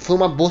ela foi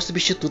uma boa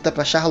substituta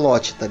para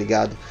Charlotte, tá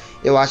ligado?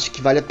 Eu acho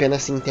que vale a pena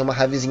sim ter uma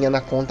Ravizinha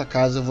na conta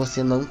caso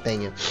você não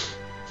tenha.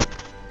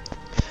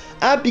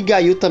 A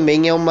Abigail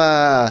também é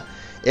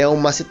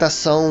uma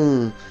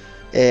citação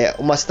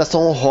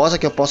honrosa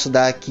que eu posso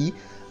dar aqui.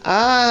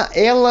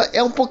 Ela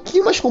é um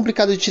pouquinho mais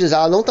complicada de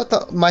utilizar, ela não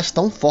tá mais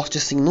tão forte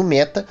assim no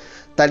meta,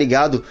 tá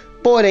ligado?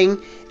 Porém,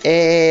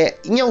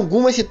 em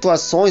algumas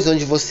situações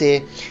onde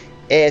você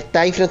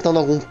tá enfrentando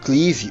algum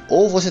cleave,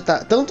 ou você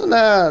tá tanto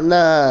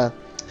nas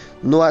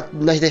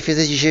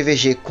defesas de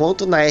GVG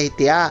quanto na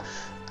RTA,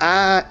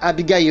 a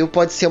Abigail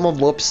pode ser uma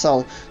boa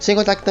opção. Sem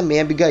contar que também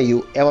a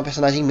Abigail é uma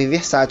personagem bem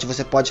versátil,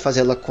 você pode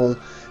fazê-la com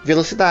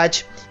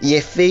velocidade e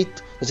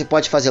efeito, você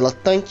pode fazê-la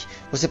tanque,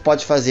 você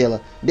pode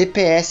fazê-la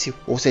DPS,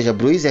 ou seja,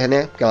 bruiser,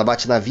 né? Porque ela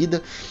bate na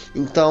vida.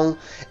 Então,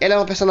 ela é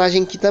uma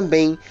personagem que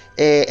também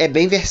é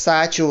bem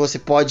versátil, você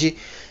pode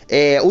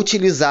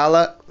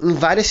utilizá-la em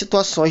várias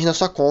situações na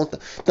sua conta.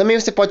 Também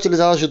você pode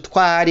utilizá-la junto com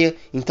a área,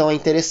 então é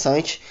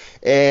interessante.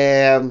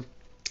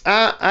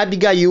 A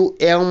Abigail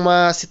é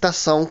uma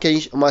citação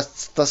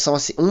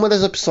assim, uma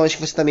das opções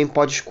que você também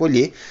pode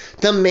escolher.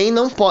 Também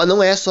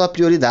não é só a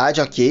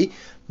prioridade, ok?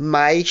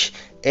 Mas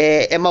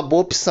é uma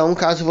boa opção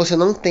caso você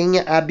não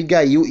tenha a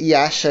Abigail e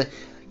acha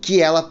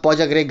que ela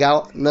pode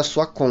agregar na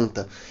sua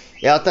conta.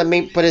 Ela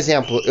também, por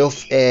exemplo,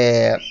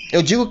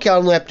 eu digo que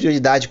ela não é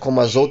prioridade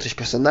como as outras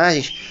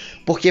personagens,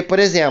 porque, por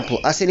exemplo,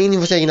 a sininho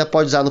você ainda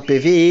pode usar no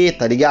PvE,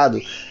 tá ligado?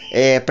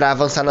 Para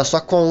avançar na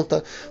sua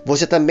conta.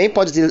 Você também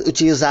pode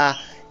utilizar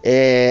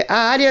a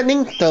área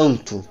nem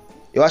tanto.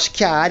 Eu acho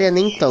que a área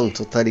nem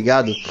tanto, tá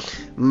ligado?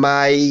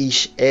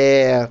 Mas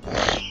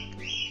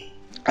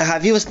a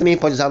Ravi você também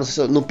pode usar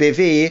no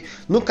PvE.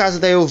 No caso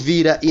da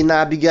Elvira e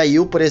na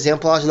Abigail, por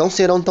exemplo, elas não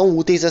serão tão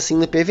úteis assim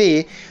no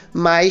PvE.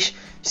 Mas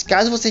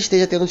caso você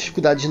esteja tendo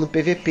dificuldades no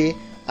PvP,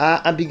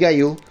 a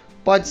Abigail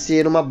pode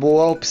ser uma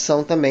boa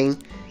opção também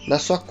na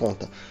sua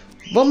conta.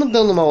 Vamos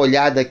dando uma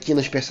olhada aqui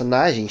nos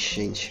personagens,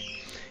 gente.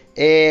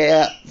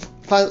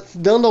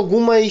 Dando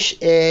algumas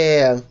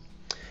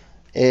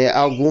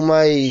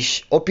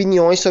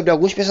opiniões sobre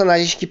alguns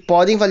personagens que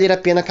podem valer a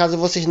pena caso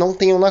vocês não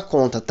tenham na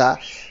conta, tá?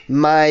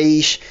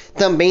 Mas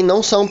também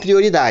não são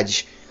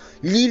prioridades.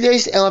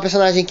 Lilias é uma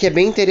personagem que é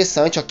bem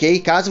interessante, ok?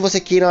 Caso você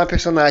queira uma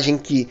personagem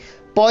que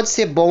pode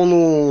ser bom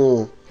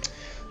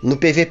no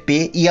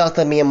PVP e ela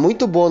também é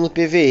muito boa no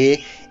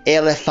PvE,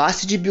 ela é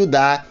fácil de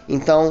buildar,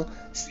 então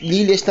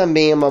Lilias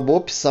também é uma boa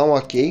opção,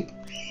 ok?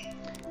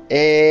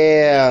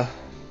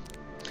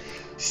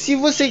 Se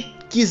você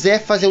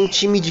quiser fazer um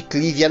time de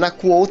cleave, a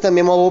Nahuel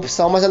também é uma boa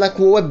opção, mas a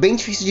Nahuel é bem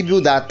difícil de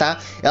buildar, tá?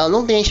 Ela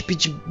não tem a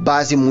speed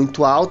base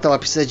muito alta, ela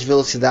precisa de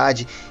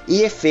velocidade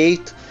e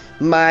efeito,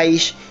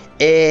 mas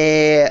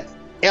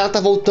ela tá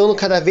voltando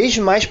cada vez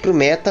mais pro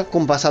meta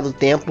com o passar do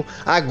tempo.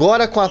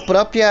 Agora com a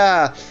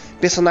própria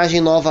personagem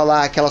nova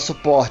lá, aquela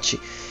suporte,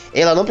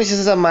 ela não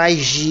precisa mais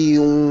de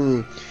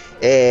um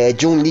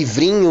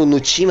livrinho no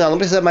time, ela não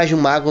precisa mais de um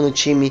mago no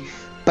time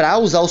para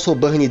usar o soul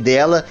burn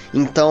dela,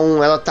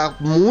 então ela tá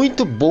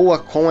muito boa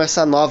com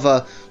essa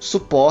nova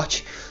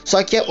suporte.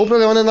 Só que o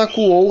problema da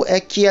Nahuel é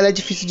que ela é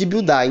difícil de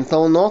buildar,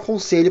 então eu não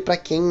aconselho para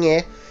quem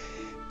é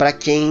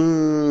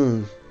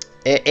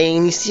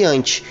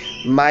iniciante.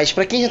 Mas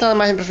para quem já tá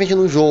mais pra frente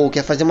no jogo,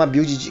 quer fazer uma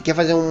build, quer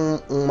fazer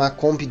uma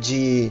comp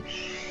de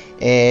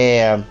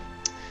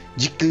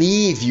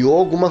cleave ou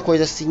alguma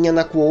coisa assim, a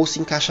Nahuel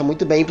se encaixa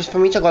muito bem,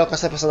 principalmente agora com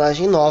essa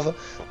personagem nova,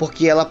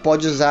 porque ela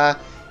pode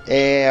usar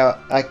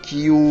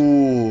aqui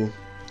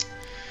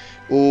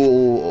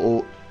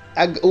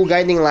o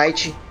Guiding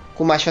Light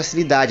com mais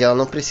facilidade. Ela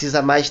não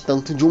precisa mais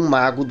tanto de um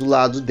mago do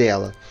lado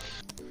dela.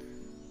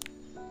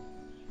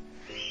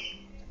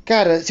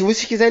 Cara, se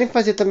vocês quiserem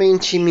fazer também um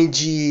time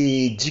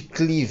de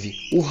cleave,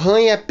 o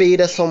Han e a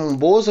Peira são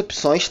boas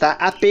opções, tá?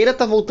 A Peira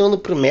tá voltando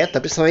pro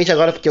meta, principalmente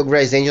agora porque o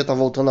Grace Angel tá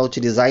voltando a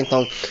utilizar,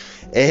 então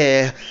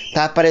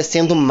tá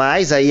aparecendo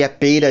mais aí a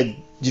Peira.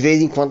 De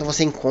vez em quando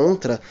você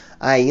encontra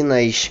aí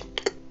nas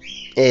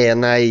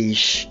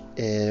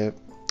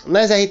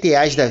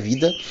RTAs da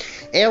vida.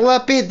 Ela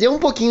perdeu um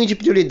pouquinho de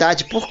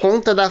prioridade por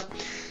conta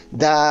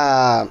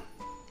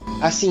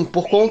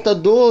por conta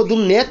do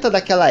meta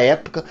daquela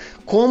época.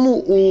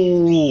 Como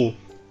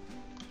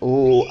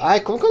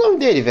como que é o nome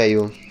dele,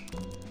 velho?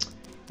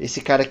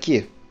 Esse cara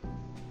aqui.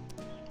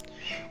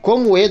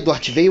 Como o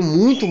Edward veio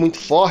muito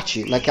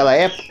forte naquela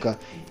época,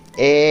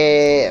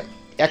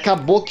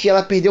 acabou que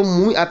a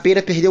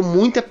Peira perdeu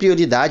muita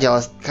prioridade.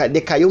 Ela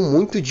decaiu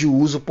muito de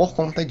uso por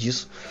conta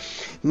disso.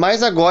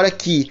 Mas agora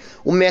que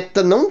o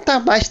meta não tá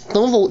mais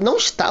tão... Não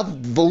está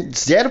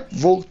zero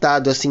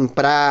voltado assim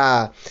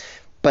para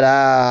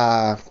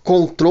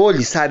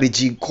controle, sabe?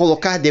 De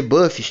colocar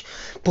debuffs.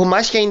 Por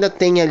mais que ainda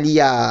tenha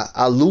ali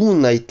a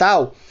Luna e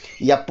tal,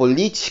 e a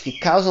Politis que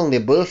causam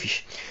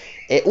debuffs,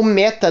 o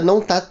meta não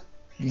tá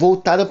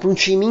voltado para um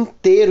time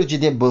inteiro de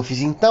debuffs.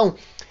 Então,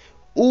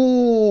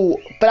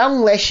 para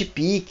um last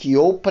pick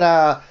ou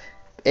para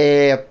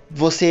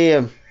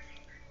você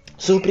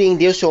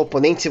surpreender o seu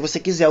oponente, se você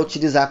quiser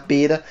utilizar a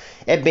Peira,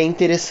 é bem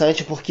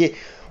interessante, porque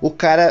o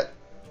cara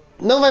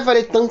não vai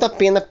valer tanto a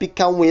pena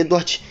picar um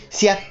Edward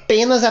se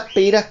apenas a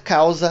Peira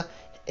causa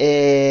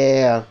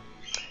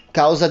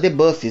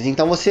debuffs.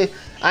 Então você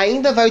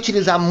ainda vai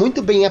utilizar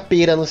muito bem a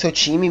Peira no seu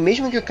time,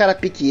 mesmo que o cara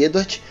pique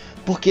Edward,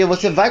 porque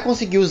você vai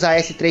conseguir usar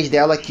a S3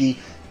 dela que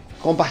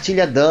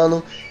compartilha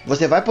dano,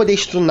 você vai poder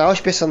stunar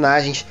os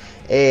personagens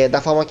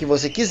da forma que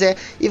você quiser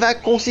e vai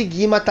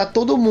conseguir matar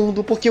todo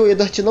mundo, porque o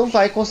Edward não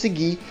vai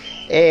conseguir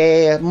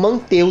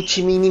manter o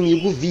time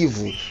inimigo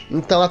vivo.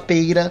 Então a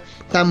Peira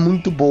tá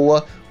muito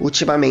boa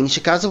ultimamente.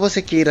 Caso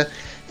você queira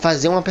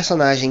fazer uma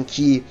personagem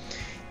que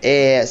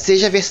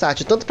seja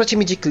versátil tanto para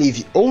time de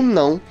cleave ou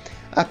não,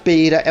 a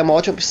Peira é uma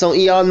ótima opção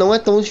e ela não é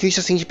tão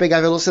difícil assim de pegar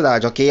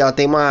velocidade, ok? Ela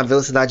tem uma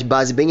velocidade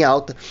base bem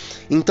alta,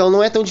 então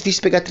não é tão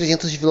difícil pegar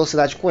 300 de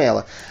velocidade com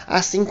ela.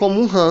 Assim como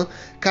um Han,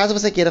 caso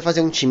você queira fazer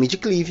um time de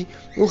cleave,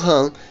 o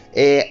Han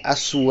é a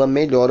sua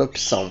melhor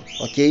opção,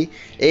 ok?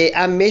 É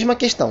a mesma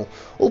questão.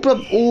 O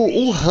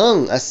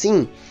Han,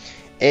 assim,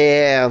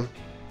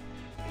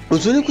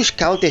 os únicos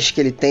counters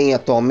que ele tem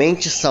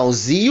atualmente são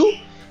Zio,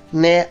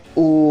 né?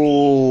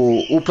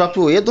 O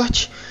próprio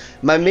Edward.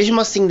 Mas mesmo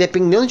assim,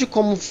 dependendo de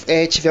como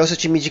tiver o seu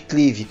time de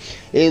cleave,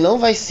 ele não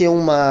vai ser um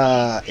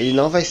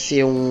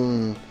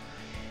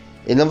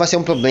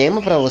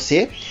problema para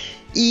você.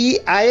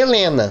 E a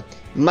Helena,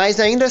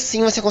 mas ainda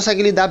assim você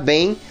consegue lidar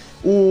bem.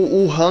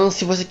 O Han,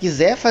 se você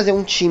quiser fazer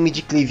um time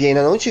de cleave e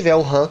ainda não tiver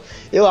o Han,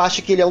 eu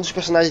acho que ele é um dos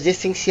personagens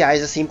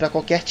essenciais assim para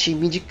qualquer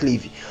time de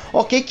cleave.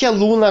 Ok que a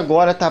Luna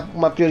agora tá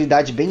uma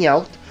prioridade bem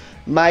alta,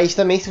 mas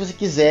também se você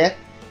quiser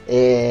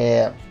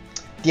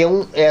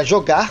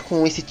jogar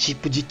com esse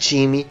tipo de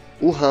time,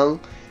 o Han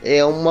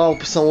é uma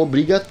opção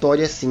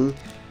obrigatória assim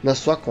na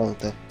sua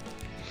conta.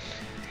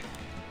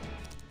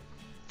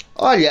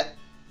 Olha,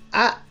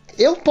 a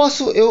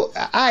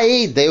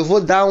Ada, eu vou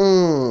dar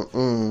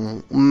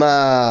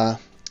uma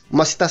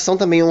citação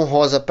também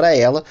honrosa para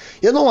ela.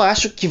 Eu não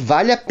acho que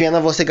vale a pena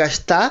você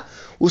gastar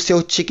o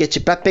seu ticket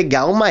para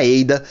pegar uma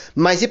Ada,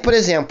 mas por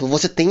exemplo,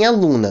 você tem a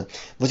Luna,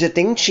 você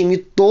tem um time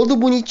todo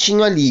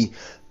bonitinho ali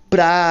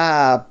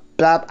para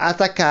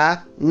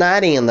atacar na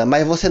arena,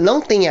 mas você não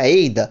tem a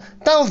Ada,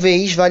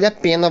 talvez valha a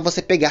pena você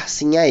pegar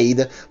sim a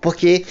Ada,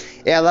 porque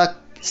ela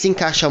se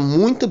encaixa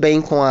muito bem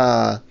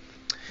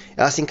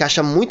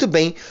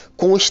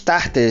com os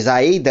starters. A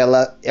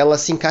Ada, ela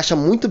se encaixa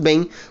muito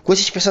bem com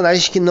esses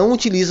personagens que não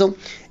utilizam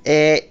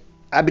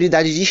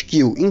habilidade de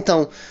skill.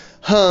 Então,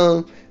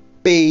 Han,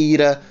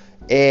 Peira,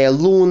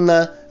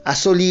 Luna, a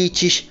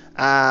Solitis,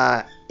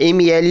 a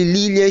ML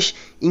Lilias.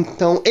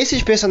 Então,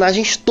 esses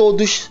personagens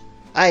todos,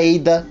 a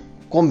Ada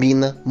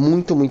combina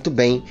muito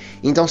bem.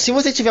 Então, se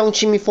você tiver um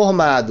time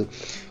formado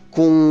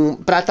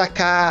para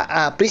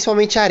atacar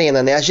principalmente a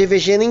arena, né? A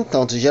GVG nem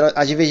tanto.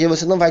 A GVG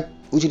você não vai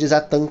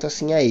utilizar tanto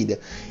assim a Ada.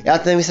 Ela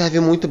também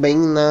serve muito bem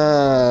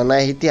na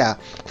RTA,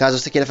 caso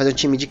você queira fazer um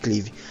time de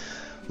cleave.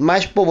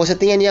 Mas, pô, você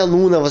tem ali a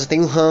Luna, você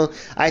tem o Han,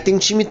 aí tem um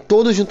time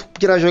todo junto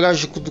que vai jogar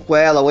junto com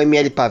ela, o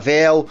ML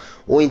Pavel,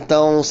 ou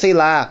então, sei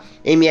lá,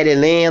 ML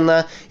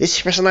Helena.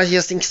 Esses personagens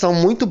assim que são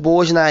muito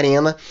boas na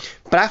arena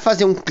para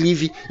fazer um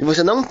cleave e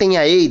você não tem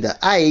a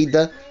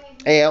Ada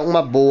é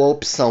uma boa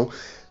opção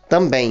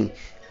também.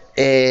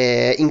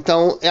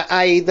 Então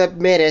a Ada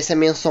merece a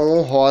menção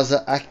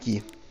honrosa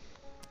aqui.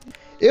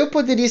 Eu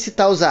poderia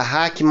citar o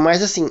Zahak,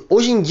 mas assim,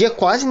 hoje em dia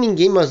quase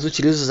ninguém mais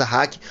utiliza o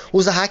Zahak.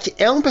 O Zahak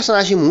é um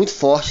personagem muito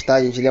forte,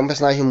 tá, gente? Ele é um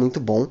personagem muito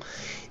bom.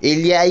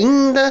 Ele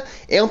ainda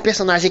é um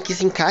personagem que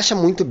se encaixa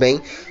muito bem.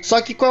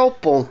 Só que qual é o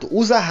ponto?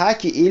 O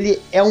Zahak, ele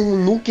é um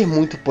nuker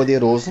muito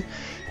poderoso,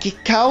 que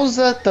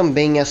causa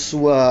também a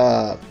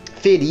sua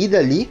ferida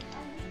ali.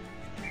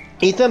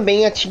 E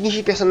também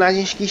atinge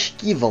personagens que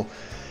esquivam.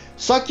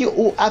 Só que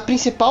a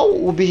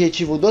principal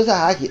objetivo do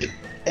Zahak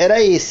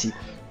era esse: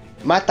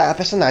 matar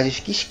personagens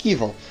que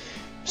esquivam.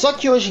 Só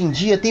que hoje em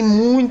dia tem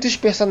muitos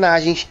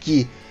personagens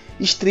que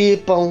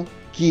stripam,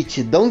 que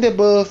te dão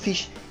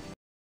debuffs.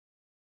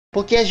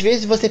 Porque às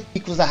vezes você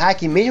pica o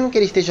Zahak, mesmo que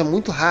ele esteja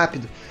muito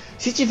rápido,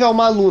 se tiver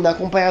uma Luna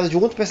acompanhada de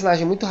um outro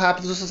personagem muito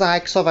rápido, o seu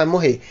Zahak só vai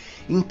morrer.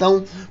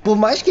 Então, por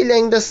mais que ele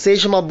ainda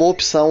seja uma boa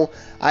opção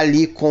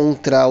ali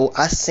contra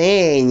a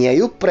Senia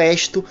e o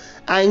Presto,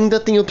 ainda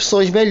tem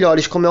opções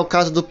melhores, como é o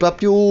caso do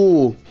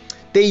próprio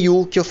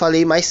Teiu, que eu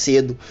falei mais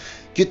cedo.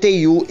 Que o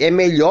Teiu é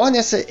melhor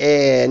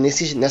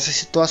nessas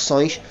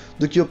situações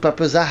do que o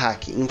próprio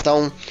Zahak.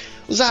 Então,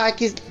 o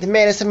Zahak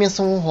merece a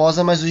menção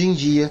honrosa, mas hoje em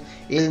dia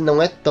ele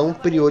não é tão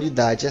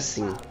prioridade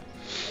assim.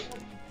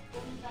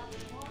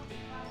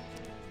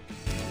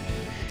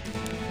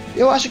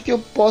 Eu acho que eu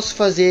posso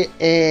fazer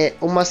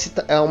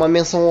uma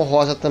menção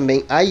honrosa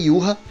também a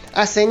Yuha.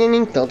 A Senia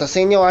nem tanto. A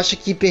Senia eu acho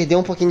que perdeu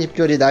um pouquinho de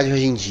prioridade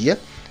hoje em dia,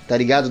 tá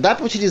ligado? Dá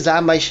pra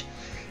utilizar, mas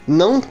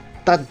não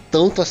tá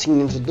tanto assim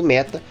dentro do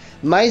meta.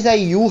 Mas a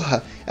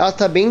Yuha, ela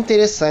tá bem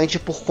interessante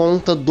por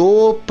conta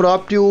do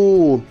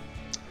próprio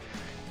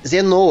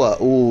Genoa.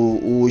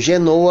 O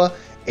Genoa,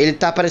 ele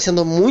tá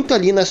aparecendo muito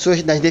ali nas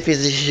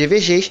defesas de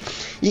GVGs.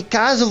 E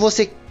caso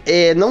você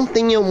não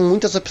tenha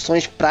muitas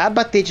opções para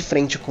bater de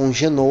frente com o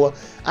Genoa,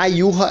 a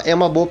Yuha é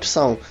uma boa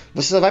opção.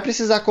 Você só vai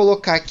precisar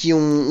colocar aqui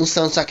um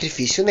santo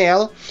sacrifício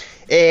nela.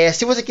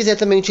 Se você quiser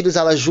também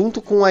utilizá-la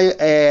junto com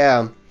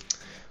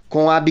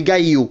a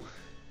Abigail,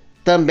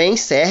 também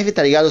serve,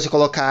 tá ligado? Você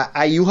colocar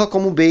a Yuha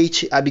como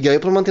bait, a Abigail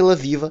para mantê-la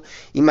viva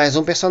e mais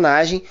um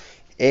personagem.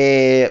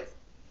 É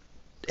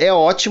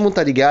ótimo,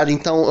 tá ligado?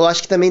 Então eu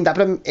acho que também dá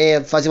pra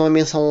fazer uma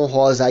menção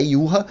honrosa a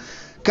Yuha,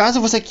 caso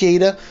você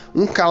queira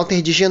um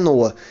counter de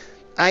Genoa.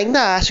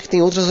 Ainda acho que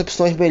tem outras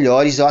opções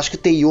melhores. Eu acho que o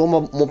Teiu é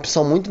uma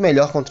opção muito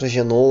melhor contra a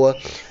Genoa.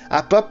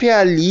 A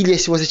própria Lilia,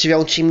 se você tiver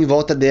um time em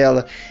volta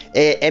dela,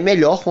 é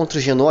melhor contra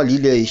o Genoa,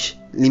 Lilias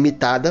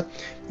limitada.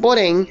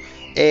 Porém,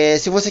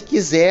 se você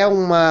quiser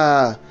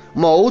uma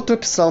outra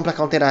opção para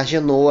counterar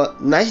Genoa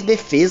nas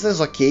defesas,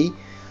 ok,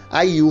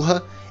 a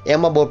Yuha é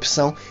uma boa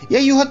opção. E a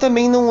Yuha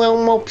também não é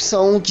uma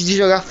opção de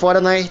jogar fora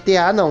na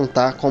RTA não,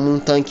 tá? Como um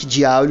tanque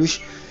de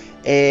Aureus,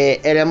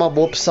 ela é uma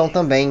boa opção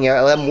também.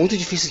 Ela é muito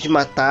difícil de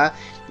matar,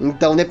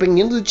 então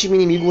dependendo do time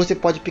inimigo você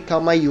pode picar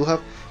uma Yuha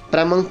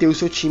para manter o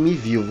seu time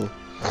vivo.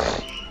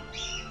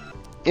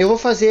 Eu vou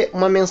fazer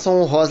uma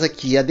menção honrosa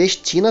aqui a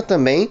Destina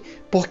também,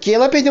 porque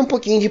ela perdeu um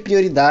pouquinho de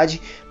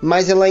prioridade,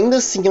 mas ela ainda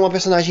assim é uma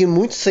personagem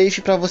muito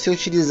safe para você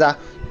utilizar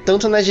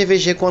tanto na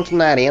GVG quanto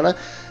na Arena.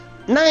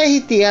 Na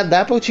RTA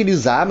dá para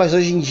utilizar, mas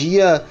hoje em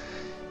dia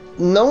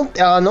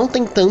ela não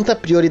tem tanta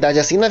prioridade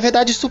assim. Na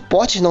verdade,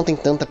 suportes não tem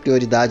tanta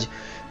prioridade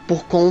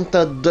por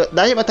conta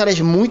das batalhas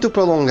muito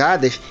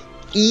prolongadas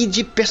e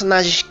de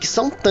personagens que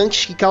são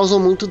tanques que causam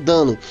muito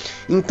dano.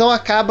 Então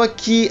acaba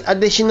que a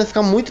Destina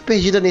fica muito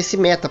perdida nesse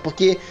meta,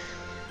 porque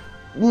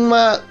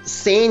uma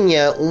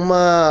Senia,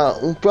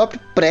 um próprio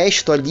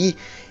Presto ali,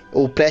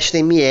 o Presto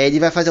ML,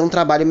 vai fazer um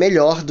trabalho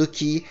melhor do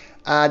que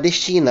a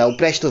Destina. O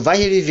Presto vai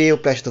reviver, o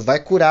Presto vai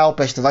curar, o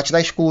Presto vai te dar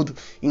escudo.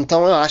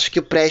 Então eu acho que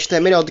o Presto é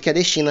melhor do que a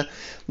Destina.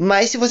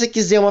 Mas se você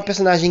quiser uma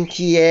personagem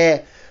que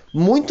é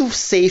muito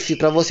safe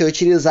para você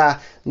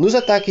utilizar nos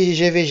ataques de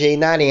GVG e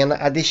na arena,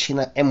 a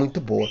Destina é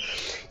muito boa.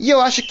 E eu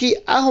acho que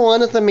a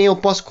Roana também eu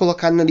posso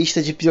colocar na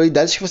lista de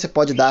prioridades que você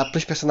pode dar para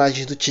os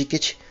personagens do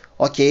Ticket,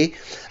 ok?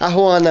 A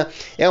Roana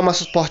é uma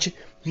suporte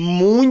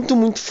muito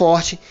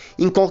forte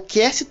em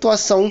qualquer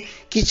situação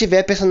que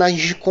tiver personagens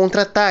de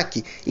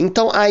contra-ataque.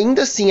 Então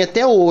ainda assim,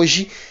 até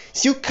hoje,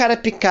 se o cara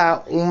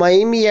picar uma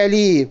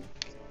ML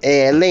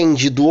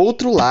land do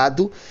outro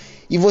lado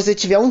e você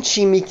tiver um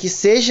time que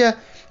seja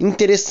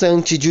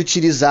interessante de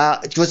utilizar,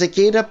 que você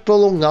queira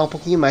prolongar um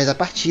pouquinho mais a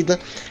partida,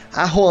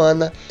 a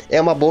Roana é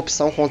uma boa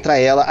opção contra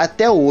ela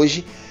até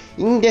hoje,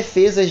 em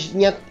defesas,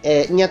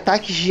 em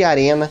ataques de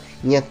arena,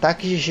 em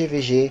ataques de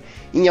GVG,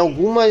 em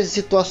algumas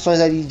situações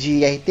ali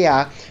de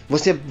RTA,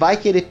 você vai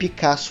querer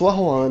picar a sua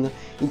Roana.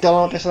 Então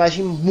ela é uma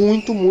personagem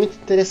muito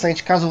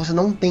interessante, caso você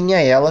não tenha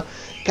ela.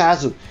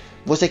 Caso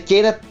você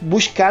queira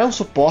buscar um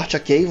suporte,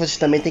 ok? Você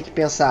também tem que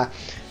pensar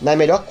na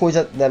melhor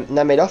coisa,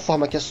 na melhor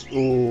forma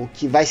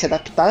que vai se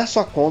adaptar à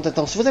sua conta.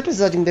 Então, se você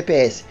precisar de um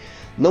DPS,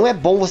 não é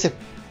bom você...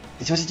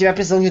 Se você estiver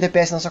precisando de um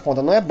DPS na sua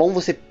conta, não é bom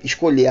você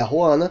escolher a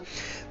Roana.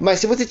 Mas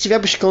se você estiver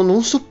buscando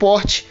um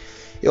suporte,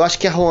 eu acho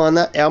que a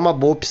Roana é uma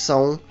boa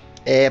opção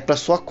para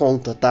sua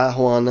conta, tá? A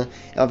Roana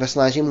é uma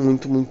personagem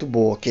muito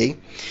boa, ok?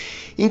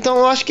 Então,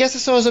 eu acho que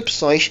essas são as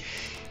opções.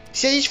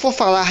 Se a gente for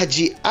falar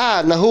de...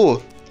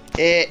 Nahu,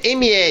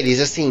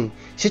 MLs, assim,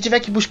 se eu tiver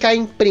que buscar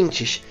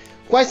imprints,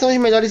 quais são os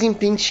melhores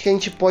imprints que a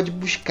gente pode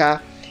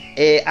buscar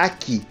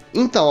aqui?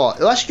 Então, ó,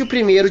 eu acho que o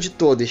primeiro de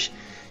todos,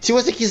 se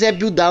você quiser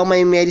buildar uma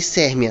ML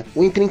Sérmia,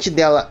 o imprint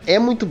dela é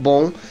muito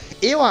bom.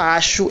 Eu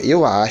acho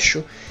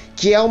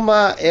que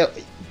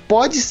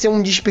pode ser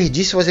um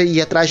desperdício você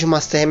ir atrás de uma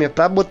Sérmia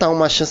para botar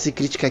uma chance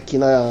crítica aqui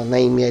na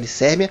ML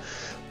Sérmia,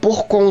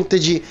 por conta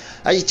de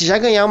a gente já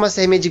ganhar uma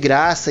Sérmia de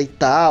graça e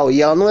tal,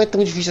 e ela não é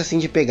tão difícil assim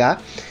de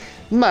pegar.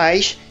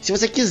 Mas, se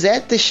você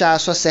quiser deixar a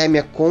sua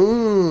Sérmia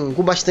com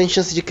bastante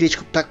chance de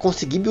crítico para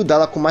conseguir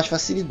buildá-la com mais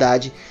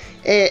facilidade,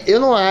 eu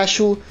não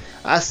acho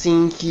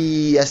assim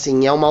que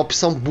assim é uma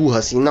opção burra,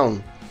 assim,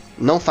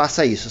 não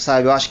faça isso,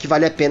 sabe? Eu acho que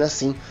vale a pena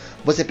sim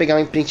você pegar um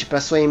imprint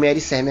para sua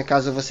ML Sérmia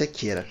caso você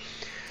queira.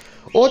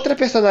 Outra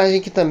personagem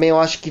que também eu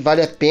acho que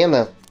vale a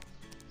pena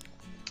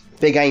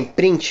pegar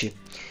imprint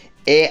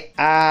é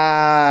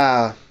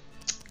a...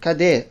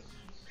 Cadê?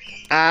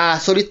 A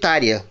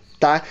solitária.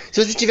 Tá?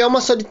 Se você tiver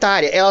uma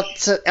solitária,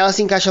 ela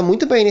se encaixa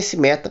muito bem nesse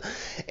meta.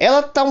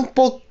 Ela tá um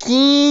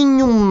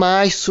pouquinho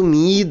mais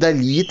sumida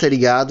ali, tá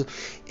ligado?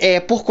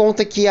 Por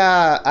conta que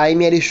a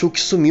ML Shulk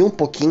sumiu um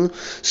pouquinho.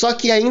 Só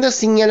que ainda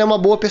assim ela é uma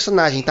boa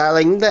personagem, tá? Ela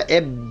ainda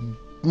é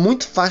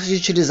muito fácil de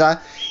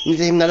utilizar em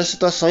determinadas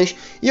situações.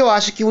 E eu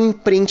acho que um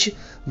imprint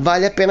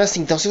vale a pena sim.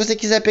 Então se você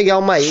quiser pegar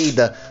uma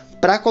Eida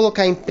pra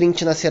colocar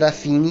imprint na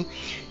Serafine,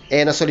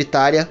 na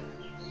solitária...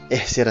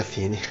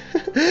 Serafine.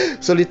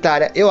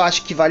 Solitária, eu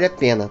acho que vale a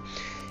pena.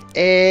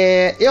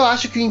 Eu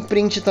acho que o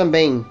imprint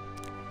também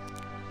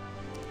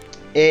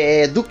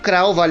do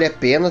Crawl vale a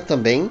pena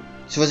também.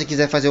 Se você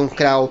quiser fazer um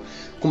Crawl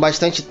com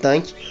bastante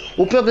tanque.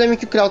 O problema é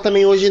que o Crawl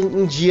também hoje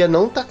em dia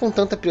não tá com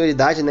tanta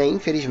prioridade, né?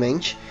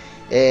 Infelizmente.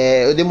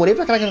 Eu demorei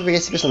pra caraca pra pegar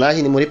esse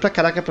personagem, demorei pra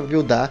caraca pra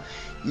buildar.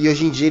 E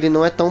hoje em dia ele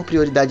não é tão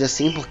prioridade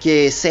assim,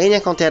 porque Senia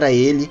countera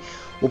ele.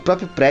 O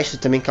próprio Presto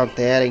também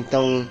countera,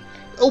 então...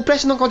 O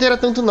Presto não countera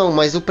tanto não,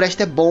 mas o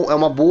Presto é bom, é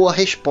uma boa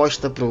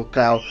resposta pro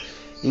Crawl.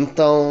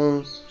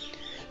 Então,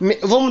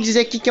 vamos dizer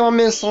aqui que é uma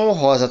menção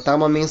honrosa, tá?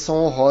 Uma menção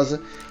honrosa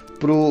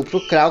pro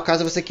Crawl,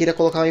 caso você queira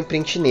colocar um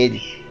imprint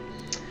nele.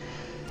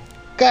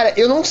 Cara,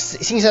 eu não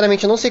sei,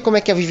 sinceramente, eu não sei como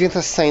é que a Vivian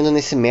tá saindo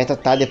nesse meta,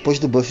 tá? Depois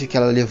do buff que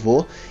ela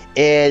levou.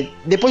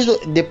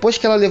 Depois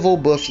que ela levou o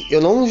buff, eu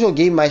não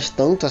joguei mais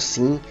tanto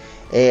assim.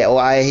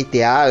 A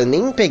RTA, eu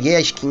nem peguei a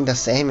skin da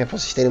Sérmia, pra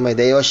vocês terem uma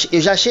ideia.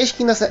 Eu já achei a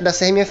skin da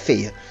Sérmia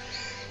feia.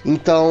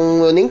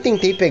 Então eu nem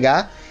tentei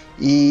pegar.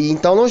 E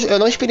então eu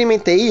não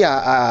experimentei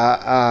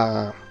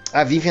a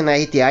Vivian na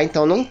RTA.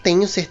 Então eu não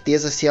tenho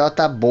certeza se ela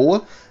tá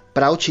boa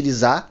pra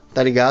utilizar,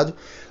 tá ligado?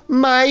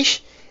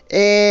 Mas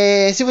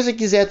se você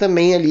quiser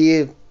também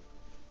ali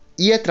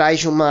ir atrás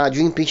de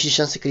um imprint de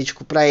chance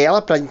crítico pra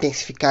ela, pra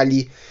intensificar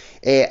ali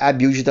a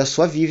build da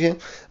sua Vivian,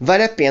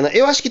 vale a pena.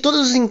 Eu acho que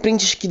todos os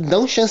imprints que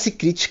dão chance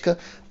crítica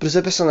pro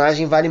seu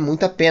personagem vale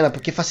muito a pena,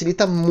 porque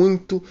facilita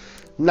muito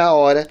na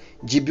hora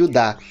de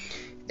buildar.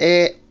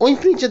 O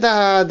imprint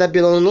da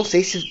Belona, não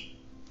sei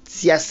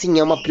se assim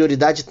é uma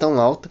prioridade tão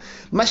alta,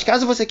 mas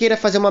caso você queira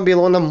fazer uma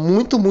Belona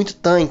muito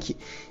tanque,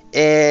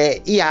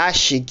 e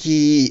ache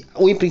que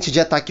o imprint de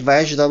ataque vai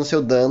ajudar no seu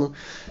dano,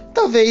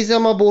 talvez é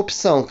uma boa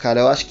opção,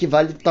 cara. Eu acho que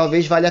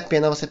talvez valha a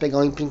pena você pegar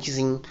um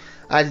imprintzinho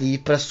ali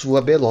para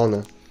sua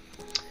Belona.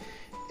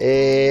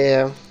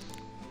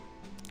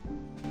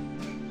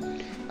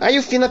 A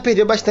Yufina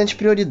perdeu bastante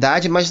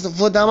prioridade, mas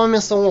vou dar uma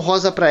menção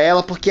honrosa para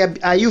ela, porque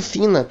a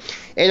Yufina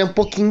ela é um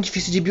pouquinho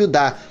difícil de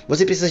buildar.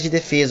 Você precisa de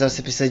defesa, você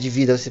precisa de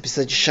vida, você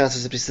precisa de chance,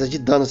 você precisa de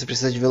dano, você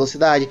precisa de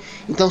velocidade.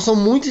 Então são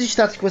muitos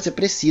status que você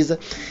precisa,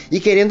 e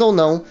querendo ou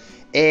não,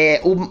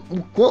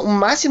 o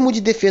máximo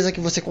de defesa que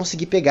você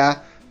conseguir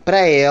pegar para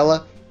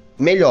ela,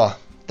 melhor,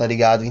 tá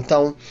ligado?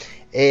 Então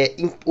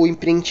o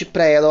imprint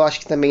para ela eu acho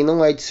que também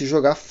não é de se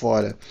jogar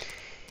fora.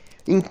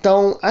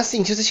 Então,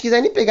 assim, se vocês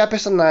quiserem pegar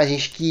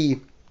personagens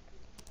que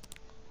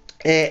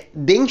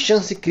deem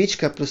chance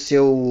crítica pros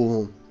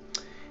seus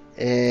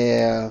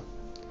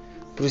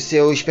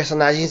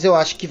personagens, eu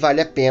acho que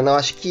vale a pena. Eu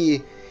acho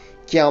que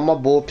é uma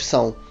boa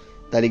opção,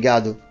 tá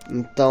ligado?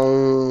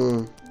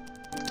 Então,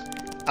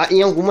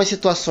 em algumas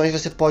situações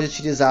você pode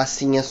utilizar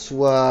assim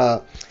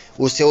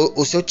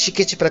o seu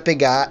ticket para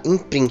pegar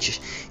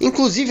imprints.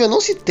 Inclusive eu não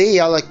citei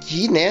ela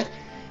aqui, né?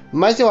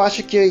 Mas eu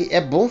acho que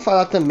é bom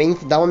falar também,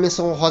 dar uma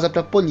menção honrosa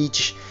para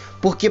Politis,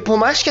 porque por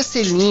mais que a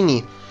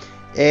Celine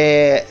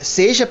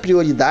seja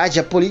prioridade,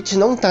 a Politis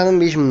não está no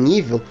mesmo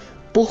nível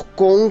por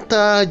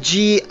conta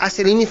de a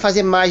Celine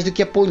fazer mais do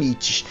que a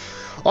Politis.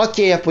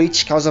 Ok, a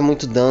Politis causa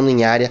muito dano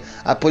em área,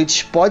 a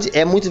Politis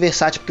é muito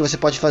versátil porque você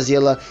pode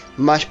fazê-la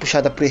mais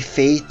puxada para o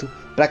efeito,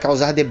 para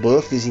causar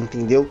debuffs,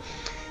 entendeu?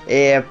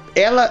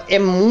 Ela é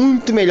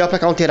muito melhor para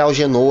counterar o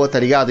Genoa, tá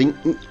ligado?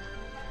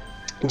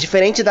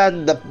 Diferente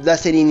da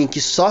Celine,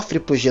 que sofre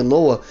pro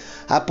Genoa,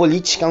 a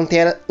Politis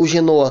countera o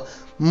Genoa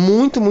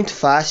muito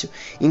fácil.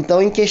 Então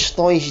em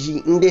questões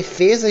em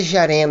defesas de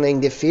arena, em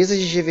defesas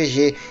de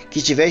GVG que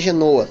tiver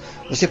Genoa,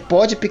 você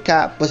pode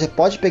pegar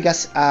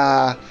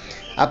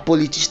a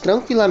Politis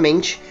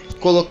tranquilamente,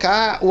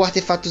 colocar o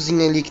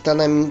artefatozinho ali que tá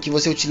que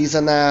você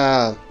utiliza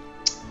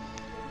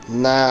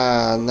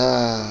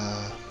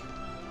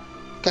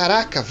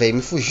caraca, velho,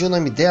 me fugiu o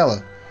nome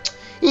dela.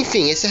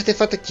 Enfim, esse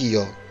artefato aqui,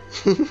 ó.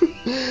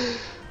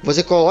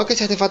 Você coloca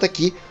esse artefato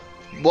aqui,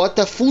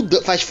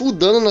 faz full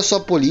dano na sua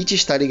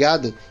Politis, tá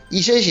ligado? E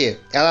GG,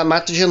 ela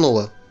mata o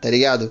Genoa, tá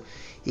ligado?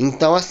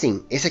 Então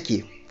assim, esse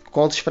aqui,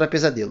 contos para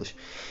pesadelos.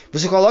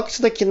 Você coloca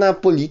isso daqui na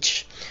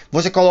Politis,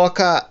 você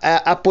coloca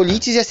a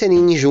Politis e a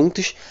Sininho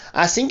juntos.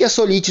 Assim que a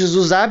Solitis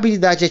usar a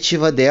habilidade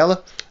ativa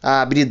dela,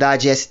 a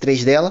habilidade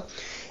S3 dela,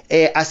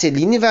 a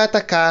Celine vai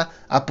atacar,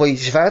 a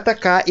Politis vai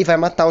atacar e vai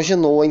matar o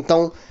Genoa.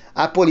 Então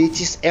a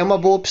Politis é uma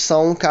boa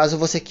opção caso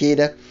você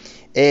queira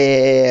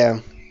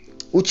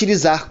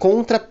utilizar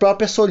contra a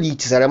própria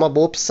Solitis. Ela é uma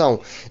boa opção.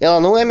 Ela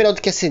não é melhor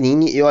do que a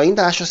Celine, eu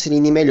ainda acho a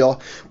Celine melhor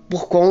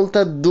por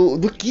conta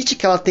do kit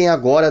que ela tem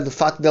agora, do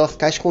fato dela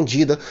ficar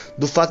escondida,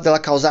 do fato dela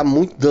causar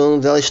muito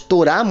dano, dela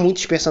estourar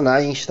muitos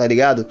personagens, tá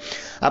ligado?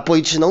 A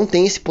Politis não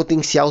tem esse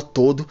potencial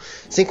todo,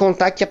 sem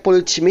contar que a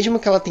Politis, mesmo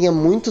que ela tenha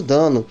muito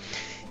dano,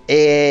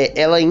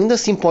 ela ainda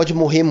assim pode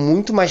morrer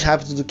muito mais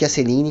rápido do que a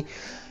Celine,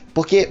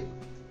 porque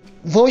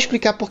vou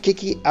explicar por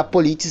que a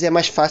Politis é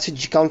mais fácil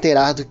de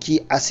counterar do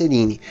que a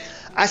Celine.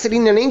 A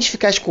Celine, além de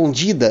ficar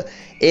escondida,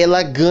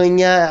 ela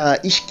ganha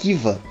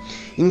esquiva.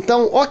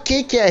 Então,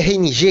 ok que é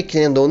RNG,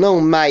 querendo ou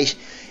não, mas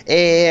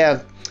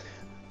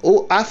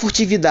a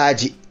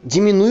furtividade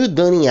diminui o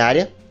dano em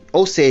área,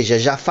 ou seja,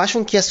 já faz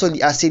com que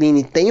a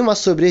Celine tenha uma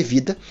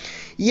sobrevida,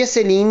 e a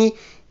Celine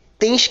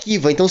tem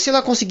esquiva. Então, se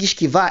ela conseguir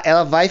esquivar,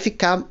 ela vai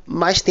ficar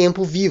mais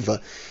tempo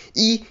viva.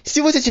 E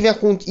se você tiver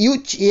com... E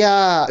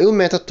o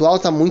meta atual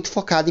está muito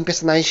focado em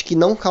personagens que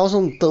não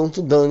causam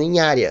tanto dano em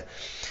área.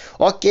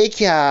 Ok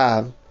que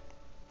a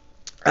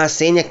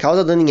Sênia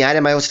causa dano em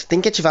área, mas você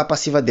tem que ativar a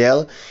passiva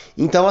dela.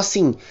 Então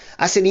assim,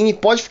 a Celine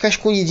pode ficar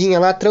escondidinha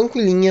lá,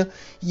 tranquilinha,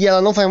 e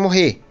ela não vai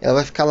morrer. Ela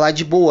vai ficar lá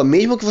de boa.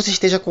 Mesmo que você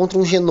esteja contra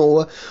um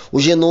Genoa, o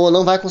Genoa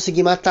não vai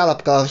conseguir matá-la,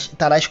 porque ela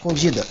estará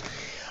escondida.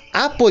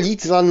 A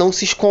Politis, ela não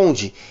se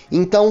esconde.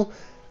 Então,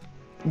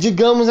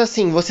 digamos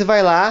assim, você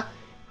vai lá,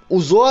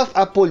 usou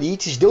a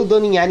Politis, deu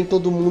dano em área em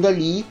todo mundo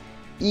ali,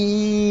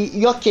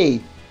 e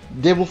ok,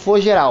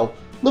 debuffou geral.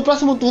 No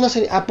próximo turno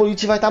a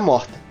Politis vai estar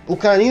morta. O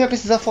cara nem vai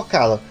precisar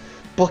focá-la,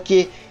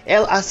 porque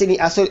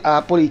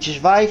a Politis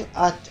vai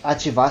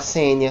ativar a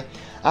Sênia.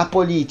 A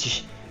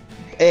Politis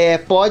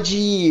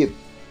pode...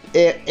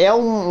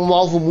 um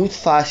alvo muito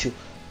fácil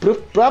pro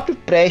próprio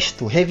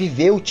Presto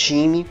reviver o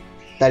time,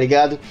 tá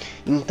ligado?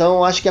 Então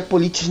eu acho que a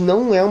Politis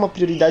não é uma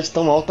prioridade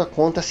tão alta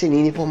quanto a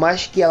Celine, por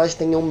mais que elas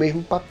tenham o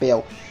mesmo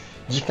papel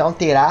de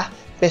counterar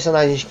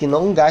personagens que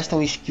não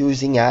gastam skills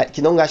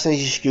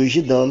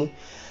de dano.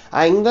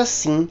 Ainda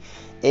assim,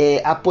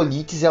 a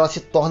Politis ela se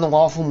torna um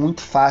alvo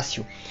muito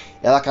fácil.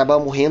 Ela acaba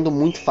morrendo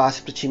muito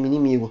fácil pro time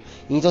inimigo.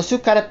 Então se o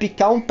cara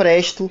picar um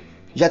Presto,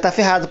 já tá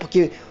ferrado,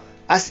 porque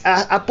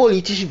a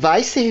Politis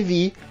vai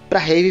servir para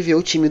reviver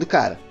o time do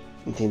cara,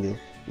 entendeu?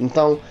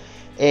 Então,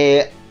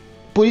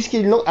 por isso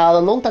que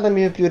ela não tá na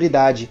mesma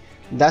prioridade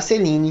da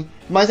Celine,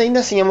 mas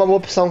ainda assim é uma boa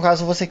opção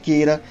caso você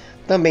queira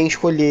também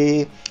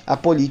escolher a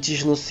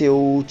Politis no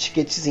seu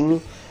ticketzinho.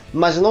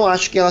 Mas eu não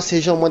acho que ela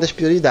seja uma das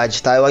prioridades,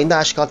 tá? Eu ainda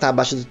acho que ela tá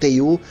abaixo do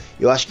TU.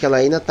 Eu acho que ela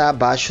ainda tá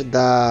abaixo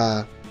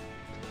da...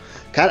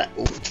 Cara,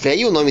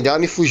 velho, o nome dela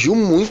me fugiu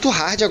muito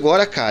hard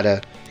agora, cara.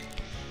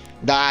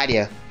 Da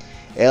área.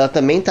 Ela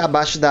também tá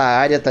abaixo da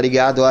área, tá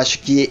ligado? Eu acho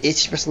que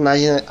esses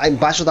personagens...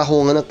 Abaixo da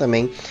Roana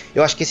também.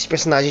 Eu acho que esses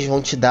personagens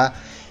vão te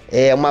dar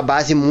uma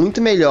base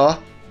muito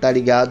melhor, tá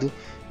ligado?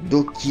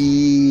 Do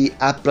que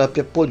a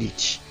própria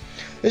Politis.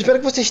 Eu espero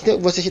que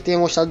vocês tenham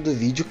gostado do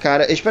vídeo,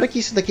 cara. Eu espero que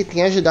isso daqui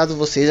tenha ajudado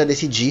vocês a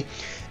decidir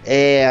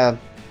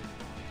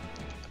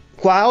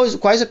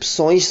quais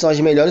opções são as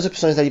melhores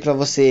opções ali para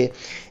você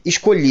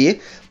escolher.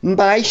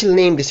 Mas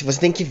lembre-se, você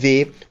tem que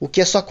ver o que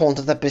a sua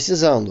conta está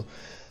precisando.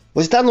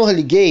 Você está no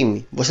early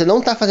game, você não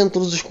está fazendo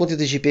todos os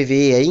conteúdos de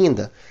PvE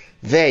ainda,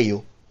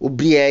 velho. O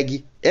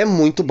Brieg é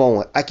muito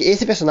bom.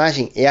 Esse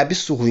personagem é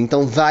absurdo,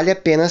 então vale a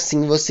pena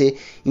sim você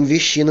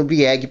investir no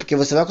Brieg, porque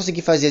você vai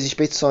conseguir fazer as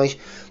expedições,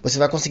 você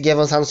vai conseguir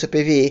avançar no seu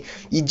PvE,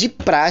 e de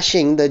praxe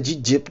ainda,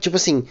 tipo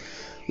assim,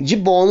 de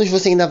bônus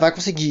você ainda vai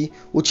conseguir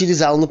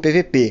utilizá-lo no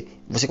PvP.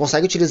 Você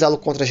consegue utilizá-lo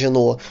contra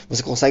Genoa,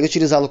 você consegue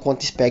utilizá-lo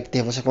contra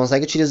Spectre, você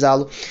consegue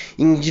utilizá-lo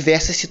em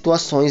diversas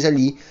situações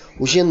ali.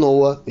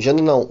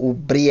 O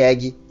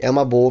Brieg é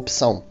uma boa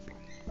opção.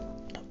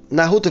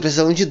 Naruto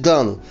precisando de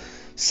dano,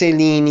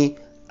 Celine,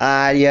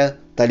 área,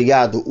 tá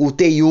ligado? O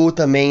TU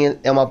também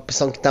é uma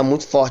opção que tá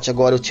muito forte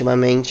agora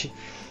ultimamente.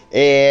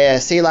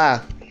 Sei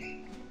lá,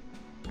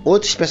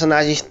 outros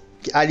personagens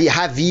ali,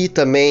 Ravi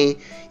também.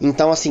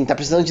 Então assim, tá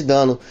precisando de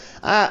dano.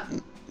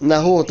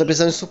 Naruto tá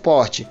precisando de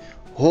suporte.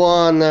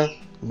 Roana,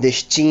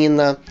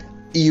 Destina,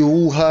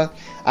 Yurra,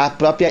 a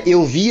própria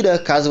Elvira,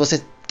 caso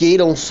você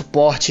queira um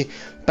suporte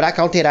para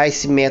counterar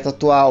esse meta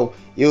atual.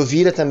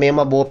 Elvira também é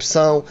uma boa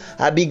opção.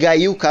 A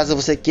Abigail, caso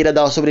você queira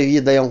dar uma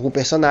sobrevida em algum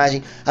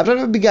personagem. A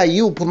própria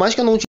Abigail, por mais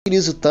que eu não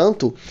utilizo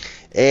tanto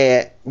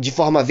de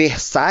forma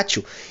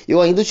versátil, eu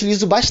ainda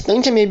utilizo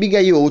bastante a minha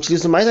Abigail. Eu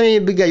utilizo mais a minha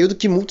Abigail do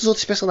que muitos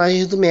outros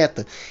personagens do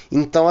meta.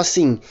 Então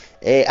assim,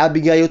 a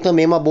Abigail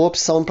também é uma boa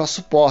opção para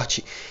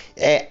suporte.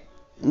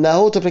 Na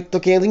outra, tô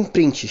querendo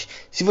imprints.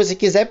 Se você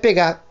quiser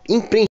pegar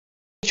imprint,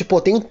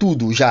 pô, tenho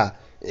tudo já.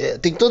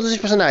 Tem todos os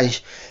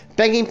personagens.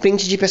 Peguem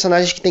print de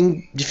personagens que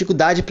tem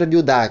dificuldade para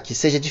buildar, que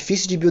seja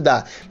difícil de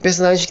buildar.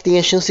 Personagens que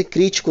tenham chance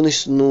crítico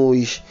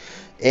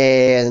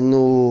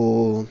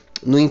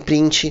no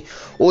imprint.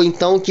 Ou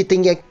então que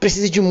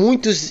precise de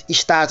muitos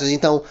status.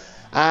 Então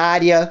a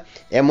área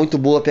é muito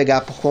boa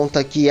pegar por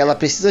conta que ela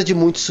precisa de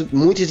muitos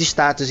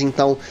status.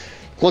 Então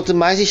quanto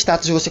mais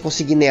status você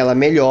conseguir nela,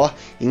 melhor.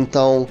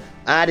 Então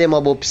a área é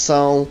uma boa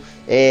opção.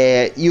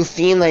 E o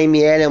fim na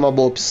ML é uma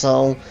boa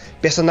opção.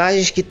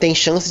 Personagens que têm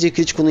chance de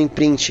crítico no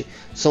imprint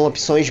são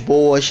opções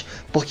boas,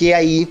 porque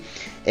aí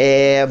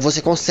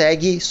você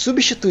consegue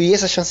substituir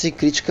essa chance de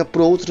crítica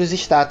por outros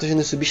status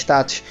nos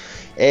substatus.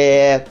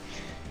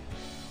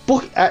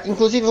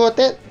 Inclusive, vou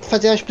até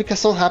fazer uma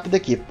explicação rápida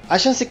aqui. A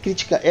chance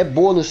crítica é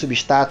boa nos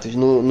substatus,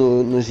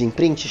 nos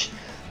imprints,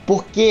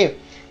 porque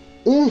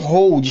um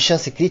roll de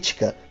chance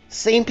crítica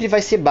sempre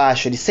vai ser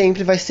baixo, ele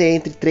sempre vai ser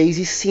entre 3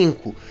 e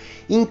 5.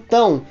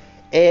 Então,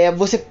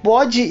 você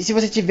pode, se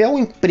você tiver um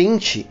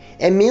imprint,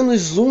 é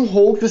menos um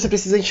roll que você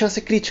precisa de chance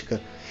crítica.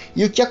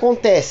 E o que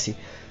acontece?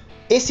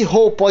 Esse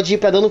roll pode ir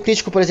para dano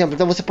crítico, por exemplo.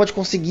 Então você pode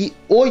conseguir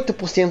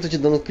 8% de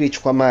dano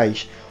crítico a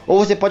mais. Ou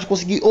você pode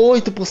conseguir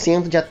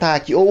 8% de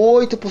ataque. Ou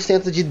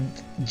 8%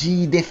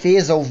 de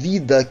defesa ou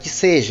vida, que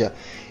seja.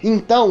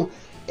 Então,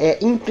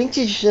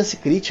 imprints de chance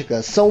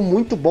crítica são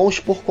muito bons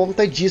por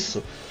conta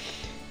disso.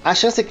 A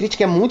chance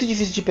crítica é muito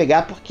difícil de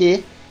pegar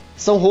porque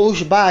são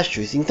rolls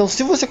baixos. Então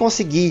se você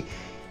conseguir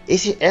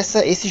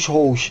esses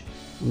rolls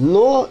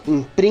no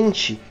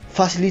imprint,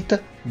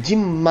 facilita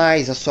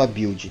demais a sua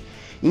build.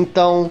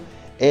 Então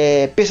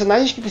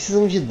personagens que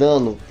precisam de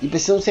dano e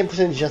precisam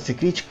 100% de chance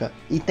crítica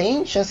e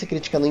tem chance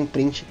crítica no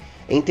imprint,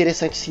 é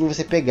interessante sim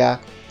você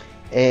pegar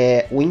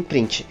o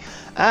imprint.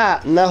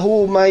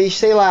 Nahu, mas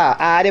sei lá,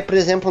 a área, por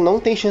exemplo, não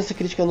tem chance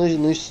crítica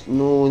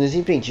nos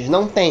imprints.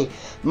 Não tem,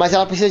 mas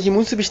ela precisa de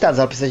muitos substatus.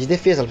 Ela precisa de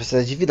defesa, ela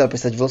precisa de vida, ela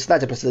precisa de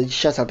velocidade, ela precisa de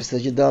chance, ela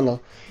precisa de dano.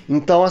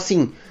 Então,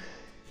 assim,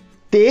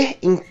 ter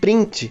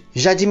imprint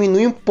já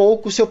diminui um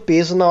pouco o seu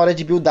peso na hora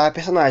de buildar a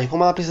personagem.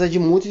 Como ela precisa de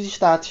muitos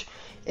status,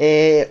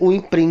 o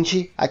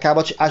imprint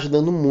acaba te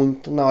ajudando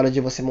muito na hora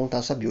de você montar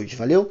a sua build,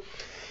 valeu?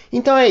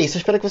 Então é isso, eu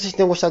espero que vocês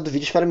tenham gostado do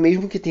vídeo, espero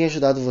mesmo que tenha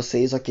ajudado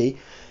vocês, ok?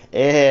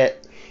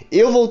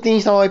 Eu voltei a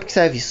instalar o Epic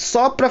Serve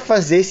só pra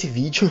fazer esse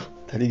vídeo,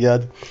 tá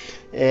ligado?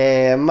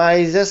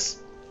 Mas é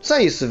só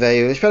isso,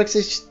 velho. Eu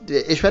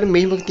espero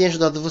mesmo que tenha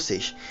ajudado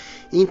vocês.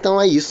 Então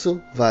é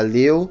isso,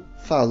 valeu,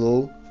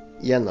 falou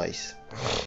e é nóis.